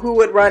 Mel, who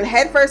would run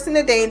headfirst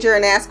into danger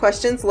and ask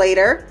questions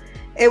later.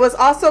 It was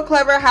also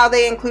clever how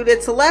they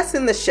included Celeste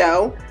in the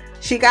show.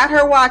 She got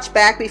her watch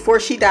back before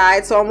she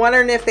died, so I'm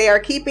wondering if they are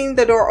keeping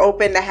the door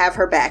open to have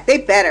her back. They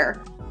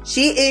better.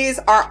 She is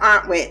our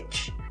Aunt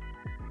Witch.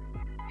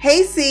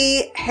 Hey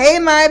C, hey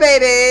my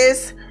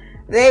babies.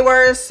 They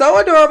were so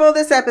adorable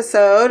this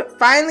episode.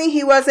 Finally,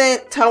 he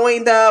wasn't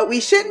towing the "we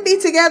shouldn't be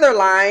together"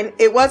 line.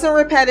 It wasn't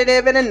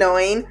repetitive and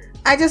annoying.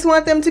 I just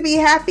want them to be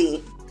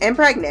happy and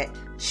pregnant.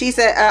 She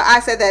said, I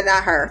said that,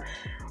 not her.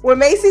 When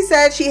Macy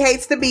said she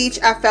hates the beach,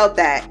 I felt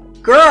that.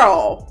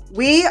 Girl,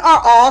 we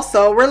are all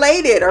so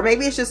related. Or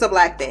maybe it's just a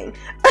black thing.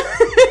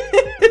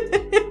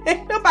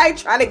 Ain't nobody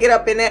trying to get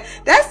up in there.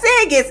 That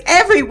saying gets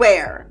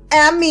everywhere.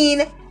 I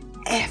mean,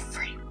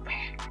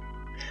 everywhere.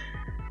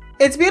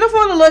 It's beautiful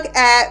to look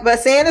at, but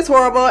sand is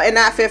horrible and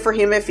not fit for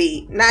human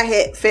feet. Not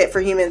fit for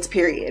humans,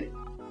 period.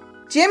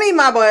 Jimmy,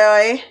 my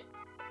boy.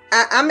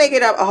 I'm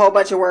making up a whole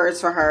bunch of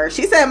words for her.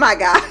 She said, my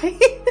guy.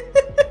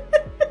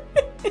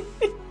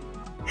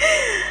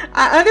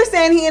 I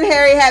understand he and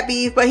Harry had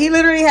beef, but he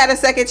literally had a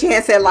second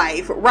chance at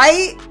life,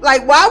 right?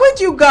 Like, why would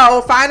you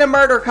go find a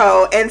murder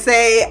code and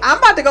say, I'm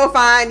about to go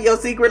find your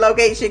secret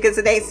location because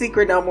it ain't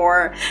secret no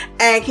more,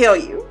 and kill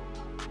you?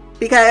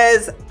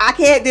 Because I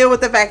can't deal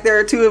with the fact there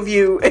are 2 of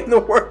you in the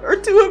world, or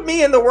 2 of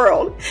me in the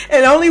world,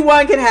 and only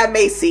one can have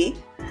Macy.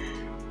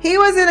 He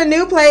was in a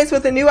new place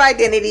with a new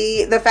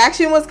identity. The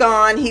faction was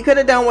gone. He could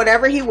have done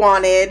whatever he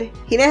wanted.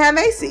 He didn't have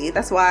Macy.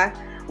 That's why.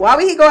 Why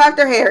would he go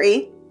after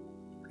Harry?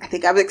 I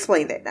think I've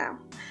explained it now.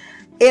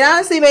 It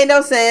honestly made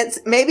no sense.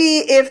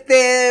 Maybe if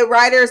the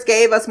writers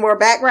gave us more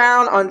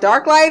background on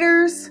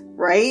Darklighters,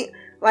 right?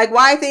 Like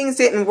why things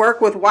didn't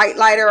work with White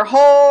Lighter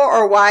whole,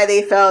 or why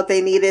they felt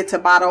they needed to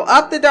bottle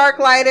up the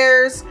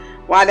Darklighters,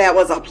 why that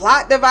was a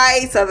plot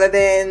device other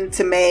than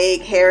to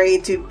make Harry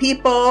two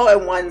people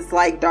and one's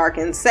like dark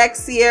and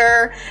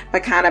sexier,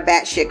 but kind of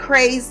batshit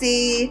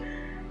crazy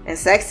and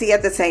sexy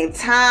at the same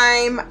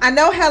time. I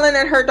know Helen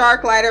and her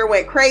Darklighter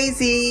went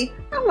crazy.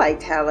 I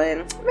liked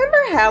Helen.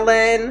 Remember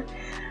Helen?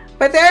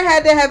 But there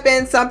had to have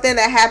been something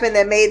that happened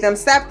that made them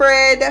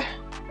separate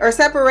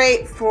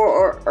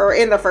or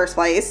in the first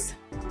place.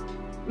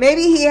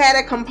 Maybe he had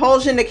a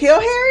compulsion to kill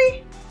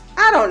Harry?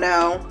 I don't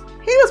know.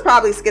 He was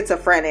probably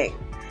schizophrenic.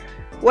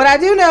 What I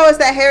do know is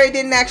that Harry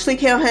didn't actually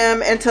kill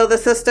him until the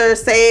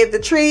sisters saved the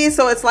tree,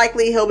 so it's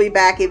likely he'll be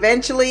back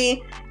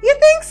eventually. You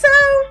think so?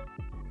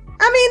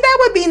 I mean, that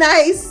would be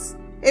nice.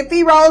 If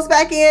he strolls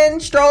back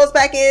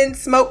in,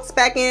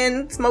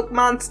 smoke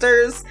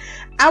monsters,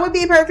 I would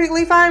be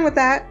perfectly fine with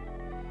that.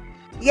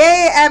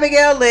 Yay,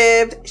 Abigail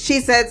lived, she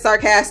said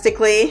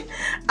sarcastically.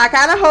 I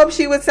kind of hope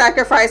she would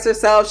sacrifice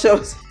herself. You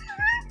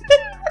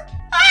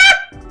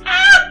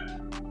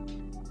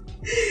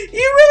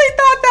really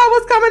thought that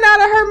was coming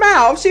out of her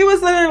mouth. She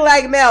was literally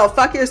like, Mel,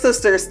 fuck your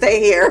sister, stay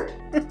here.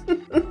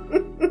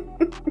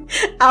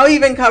 I'll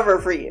even cover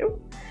for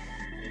you.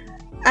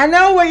 I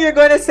know what you're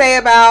going to say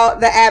about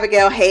the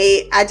Abigail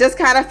hate. I just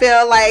kind of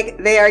feel like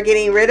they are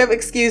getting rid of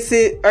excess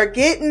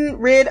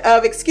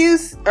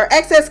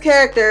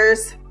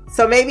characters.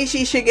 So maybe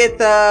she should get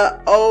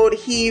the old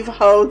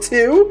heave-ho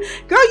too.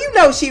 Girl, you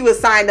know she was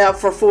signed up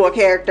for full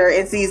character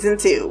in season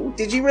 2.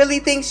 Did you really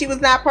think she was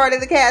not part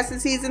of the cast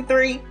in season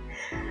 3?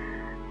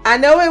 I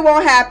know it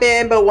won't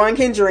happen, but one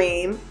can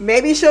dream.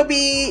 Maybe she'll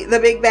be the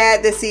big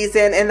bad this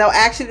season and they'll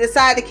actually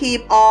decide to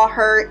keep all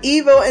her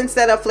evil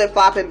instead of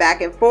flip-flopping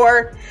back and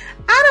forth.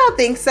 I don't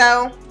think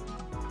so.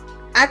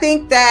 I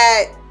think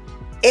that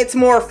it's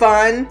more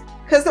fun.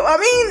 Because, I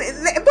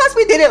mean, plus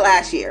we did it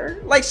last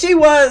year. Like, she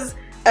was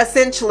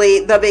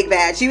essentially the big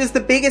bad. She was the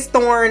biggest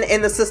thorn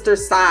in the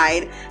sisters'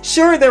 side.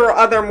 Sure, there were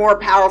other more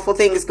powerful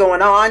things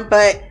going on,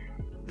 but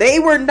they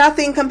were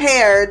nothing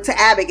compared to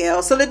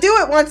Abigail. So to do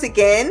it once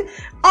again,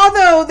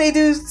 although they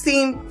do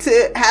seem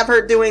to have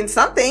her doing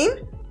something,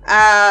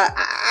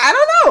 I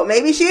don't know.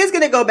 Maybe she is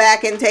going to go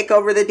back and take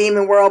over the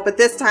demon world, but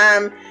this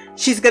time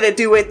she's going to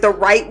do it the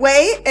right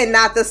way and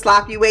not the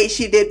sloppy way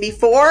she did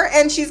before.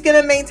 And she's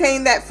going to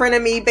maintain that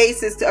frenemy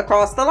basis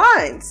across the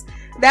lines.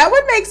 That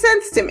would make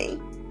sense to me.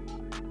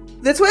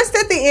 The twist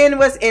at the end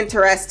was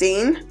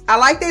interesting. I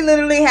like they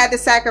literally had to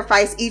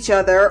sacrifice each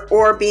other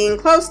or being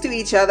close to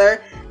each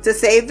other to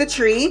save the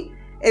tree.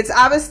 It's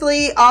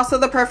obviously also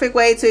the perfect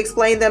way to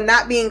explain them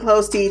not being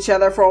close to each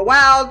other for a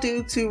while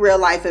due to real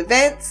life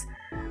events.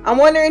 I'm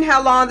wondering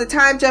how long the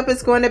time jump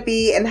is going to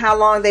be and how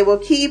long they will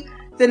keep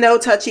the no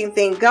touching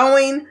thing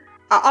going.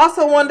 I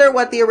also wonder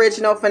what the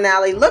original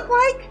finale looked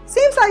like.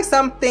 Seems like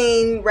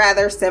something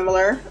rather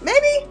similar.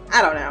 Maybe?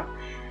 I don't know.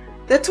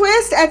 The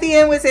twist at the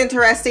end was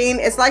interesting.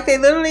 It's like they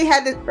literally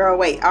had to... Oh,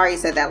 wait. I already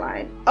said that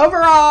line.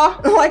 Overall,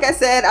 like I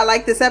said, I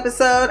like this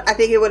episode. I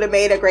think it would have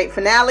made a great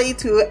finale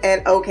to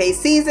an okay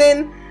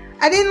season.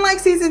 I didn't like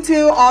season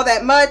 2 all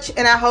that much,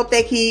 and I hope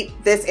they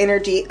keep this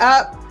energy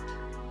up.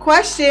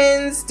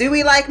 Questions. Do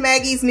we like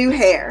Maggie's new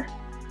hair?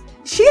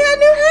 She had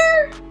new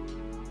hair?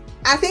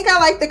 I think I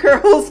like the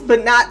curls,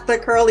 but not the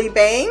curly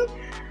bang.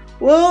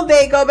 Will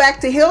they go back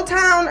to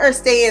Hilltown or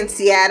stay in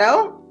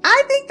Seattle?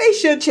 I think they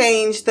should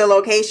change the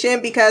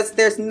location because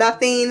there's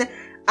nothing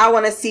I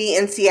want to see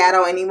in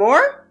Seattle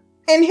anymore.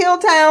 In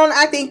Hilltown,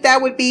 I think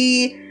that would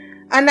be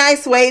a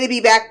nice way to be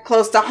back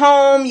close to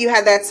home. You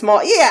have that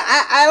small... Yeah,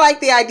 I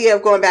like the idea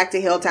of going back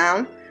to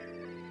Hilltown.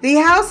 The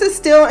house is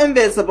still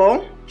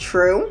invisible.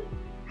 True.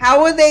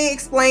 How would they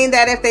explain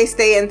that if they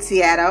stay in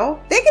Seattle?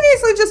 They can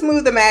easily just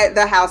move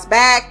the house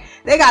back.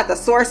 They got the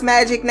source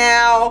magic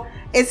now.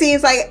 It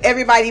seems like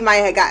everybody might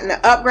have gotten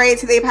an upgrade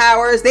to their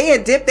powers. They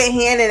had dipped their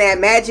hand in that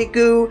magic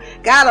goo.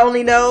 God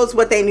only knows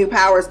what their new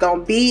powers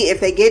gonna be.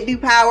 If they get new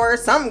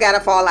powers, something gotta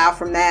fall out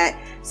from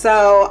that.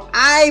 So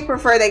I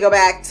prefer they go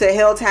back to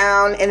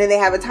Hilltown and then they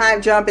have a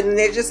time jump and then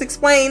they just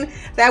explain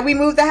that we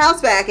moved the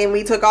house back and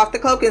we took off the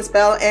cloaking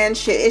spell and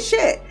shit is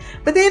shit.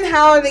 But then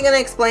how are they gonna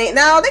explain?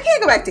 No, they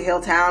can't go back to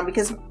Hilltown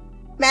because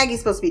Maggie's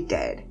supposed to be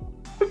dead.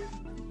 They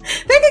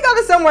could go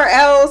to somewhere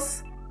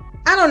else.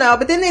 I don't know,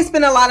 but then they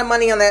spend a lot of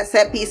money on that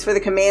set piece for the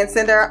command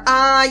center.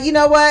 You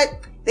know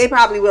what? They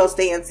probably will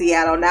stay in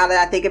Seattle now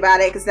that I think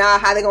about it, because now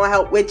how they going to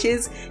help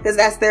witches? Because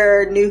that's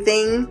their new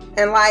thing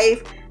in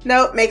life.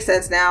 Nope, makes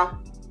sense now.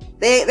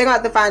 They're going to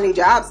have to find new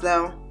jobs,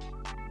 though.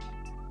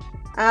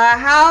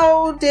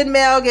 How did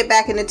Mel get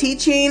back into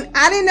teaching?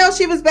 I didn't know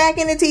she was back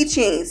into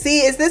teaching.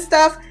 See, is this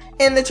stuff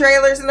in the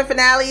trailers and the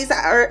finales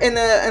or in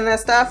the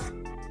stuff?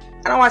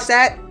 I don't watch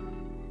that.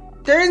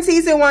 During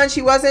season 1,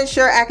 she wasn't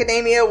sure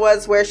academia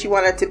was where she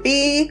wanted to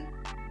be.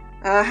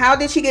 How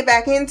did she get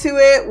back into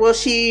it? Will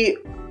she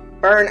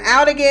burn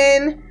out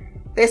again?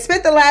 They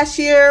spent the last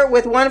year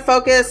with one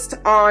focused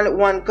on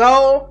one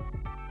goal.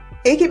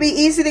 It can be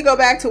easy to go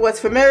back to what's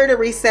familiar to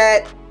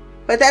reset,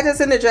 but that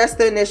doesn't address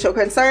the initial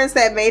concerns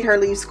that made her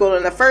leave school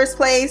in the first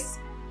place.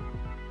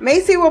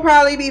 Macy will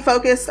probably be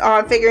focused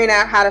on figuring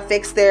out how to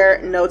fix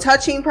their no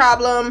touching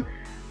problem,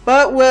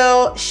 but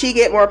will she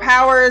get more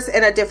powers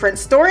and a different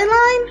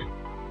storyline?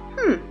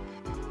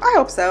 I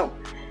hope so.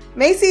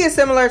 Macy is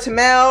similar to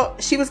Mel.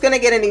 She was going to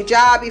get a new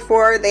job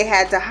before they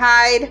had to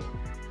hide.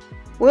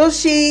 Will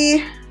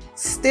she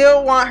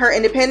still want her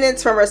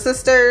independence from her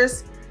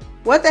sisters?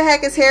 What the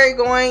heck is Harry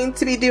going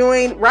to be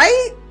doing,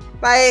 right?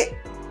 Like,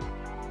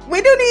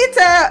 we do need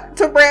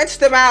to branch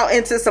them out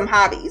into some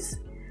hobbies.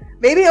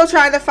 Maybe he'll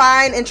try to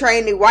find and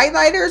train new white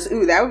lighters.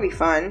 Ooh, that would be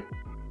fun.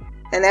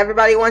 And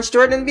everybody wants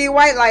Jordan to be a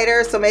white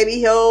lighter, so maybe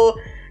he'll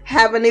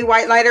have a new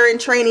white lighter in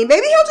training.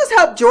 Maybe he'll just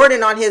help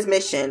Jordan on his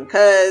mission,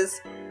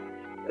 because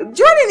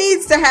Jordan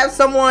needs to have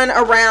someone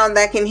around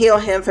that can heal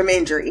him from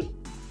injury.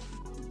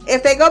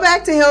 If they go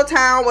back to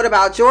Hilltown, what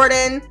about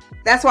Jordan?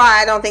 That's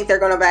why I don't think they're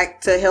going back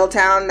to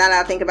Hilltown, now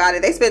that I think about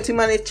it. They spent too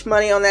much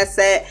money on that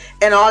set,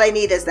 and all they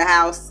need is the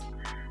house.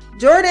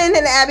 Jordan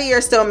and Abby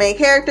are still main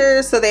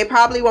characters, so they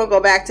probably won't go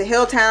back to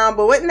Hilltown,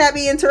 but wouldn't that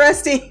be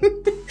interesting?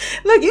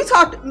 Look, you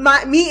talked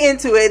me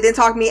into it, then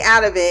talked me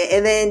out of it,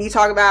 and then you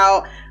talk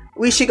about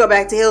we should go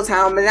back to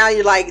Hilltown, but now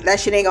you're like, that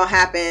shit ain't gonna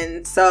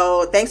happen.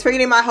 So thanks for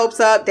getting my hopes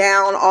up,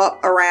 down,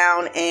 up,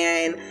 around,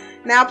 and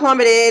now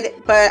plummeted,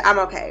 but I'm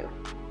okay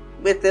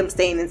with them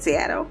staying in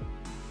Seattle.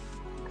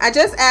 I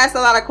just asked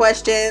a lot of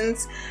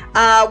questions.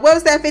 What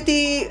was that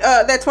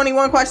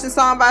 21 question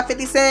song by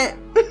 50 Cent?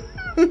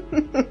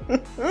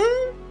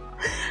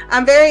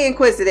 I'm very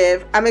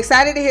inquisitive. I'm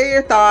excited to hear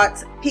your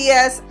thoughts.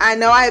 P.S. I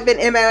know I have been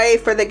MIA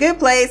for The Good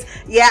Place.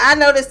 Yeah, I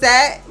noticed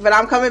that, but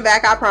I'm coming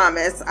back, I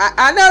promise.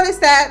 I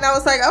noticed that, and I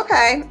was like,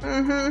 okay,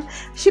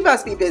 She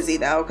must be busy,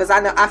 though, because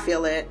I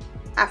feel it.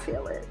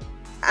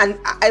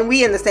 And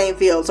we in the same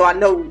field, so I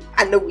know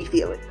we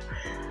feel it.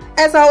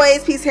 As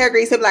always, peace, hair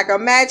grease, and Black Girl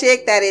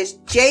Magic. That is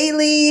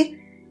Jaylee.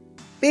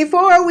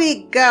 Before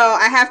we go,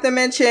 I have to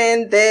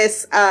mention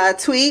this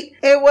tweet.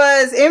 It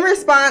was in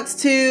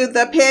response to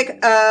the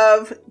pic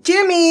of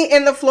Jimmy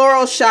in the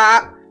floral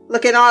shop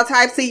looking all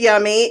types of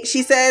yummy.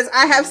 She says,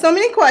 I have so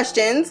many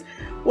questions.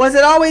 Was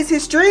it always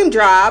his dream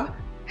job?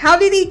 How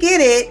did he get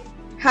it?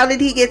 How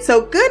did he get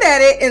so good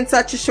at it in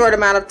such a short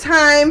amount of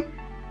time?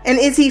 And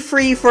is he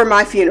free for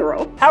my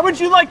funeral? How would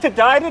you like to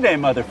die today,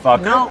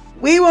 motherfucker? No.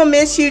 We will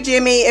miss you,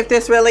 Jimmy, if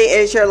this really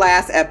is your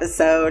last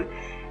episode.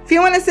 If you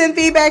want to send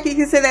feedback, you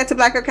can send that to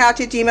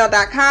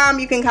blackgirlcouch@gmail.com.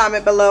 You can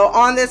comment below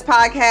on this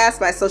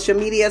podcast. My social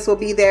medias will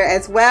be there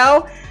as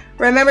well.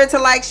 Remember to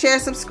like, share,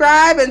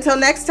 subscribe. Until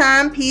next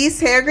time, peace,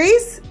 hair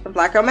grease, and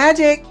Black Girl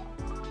Magic.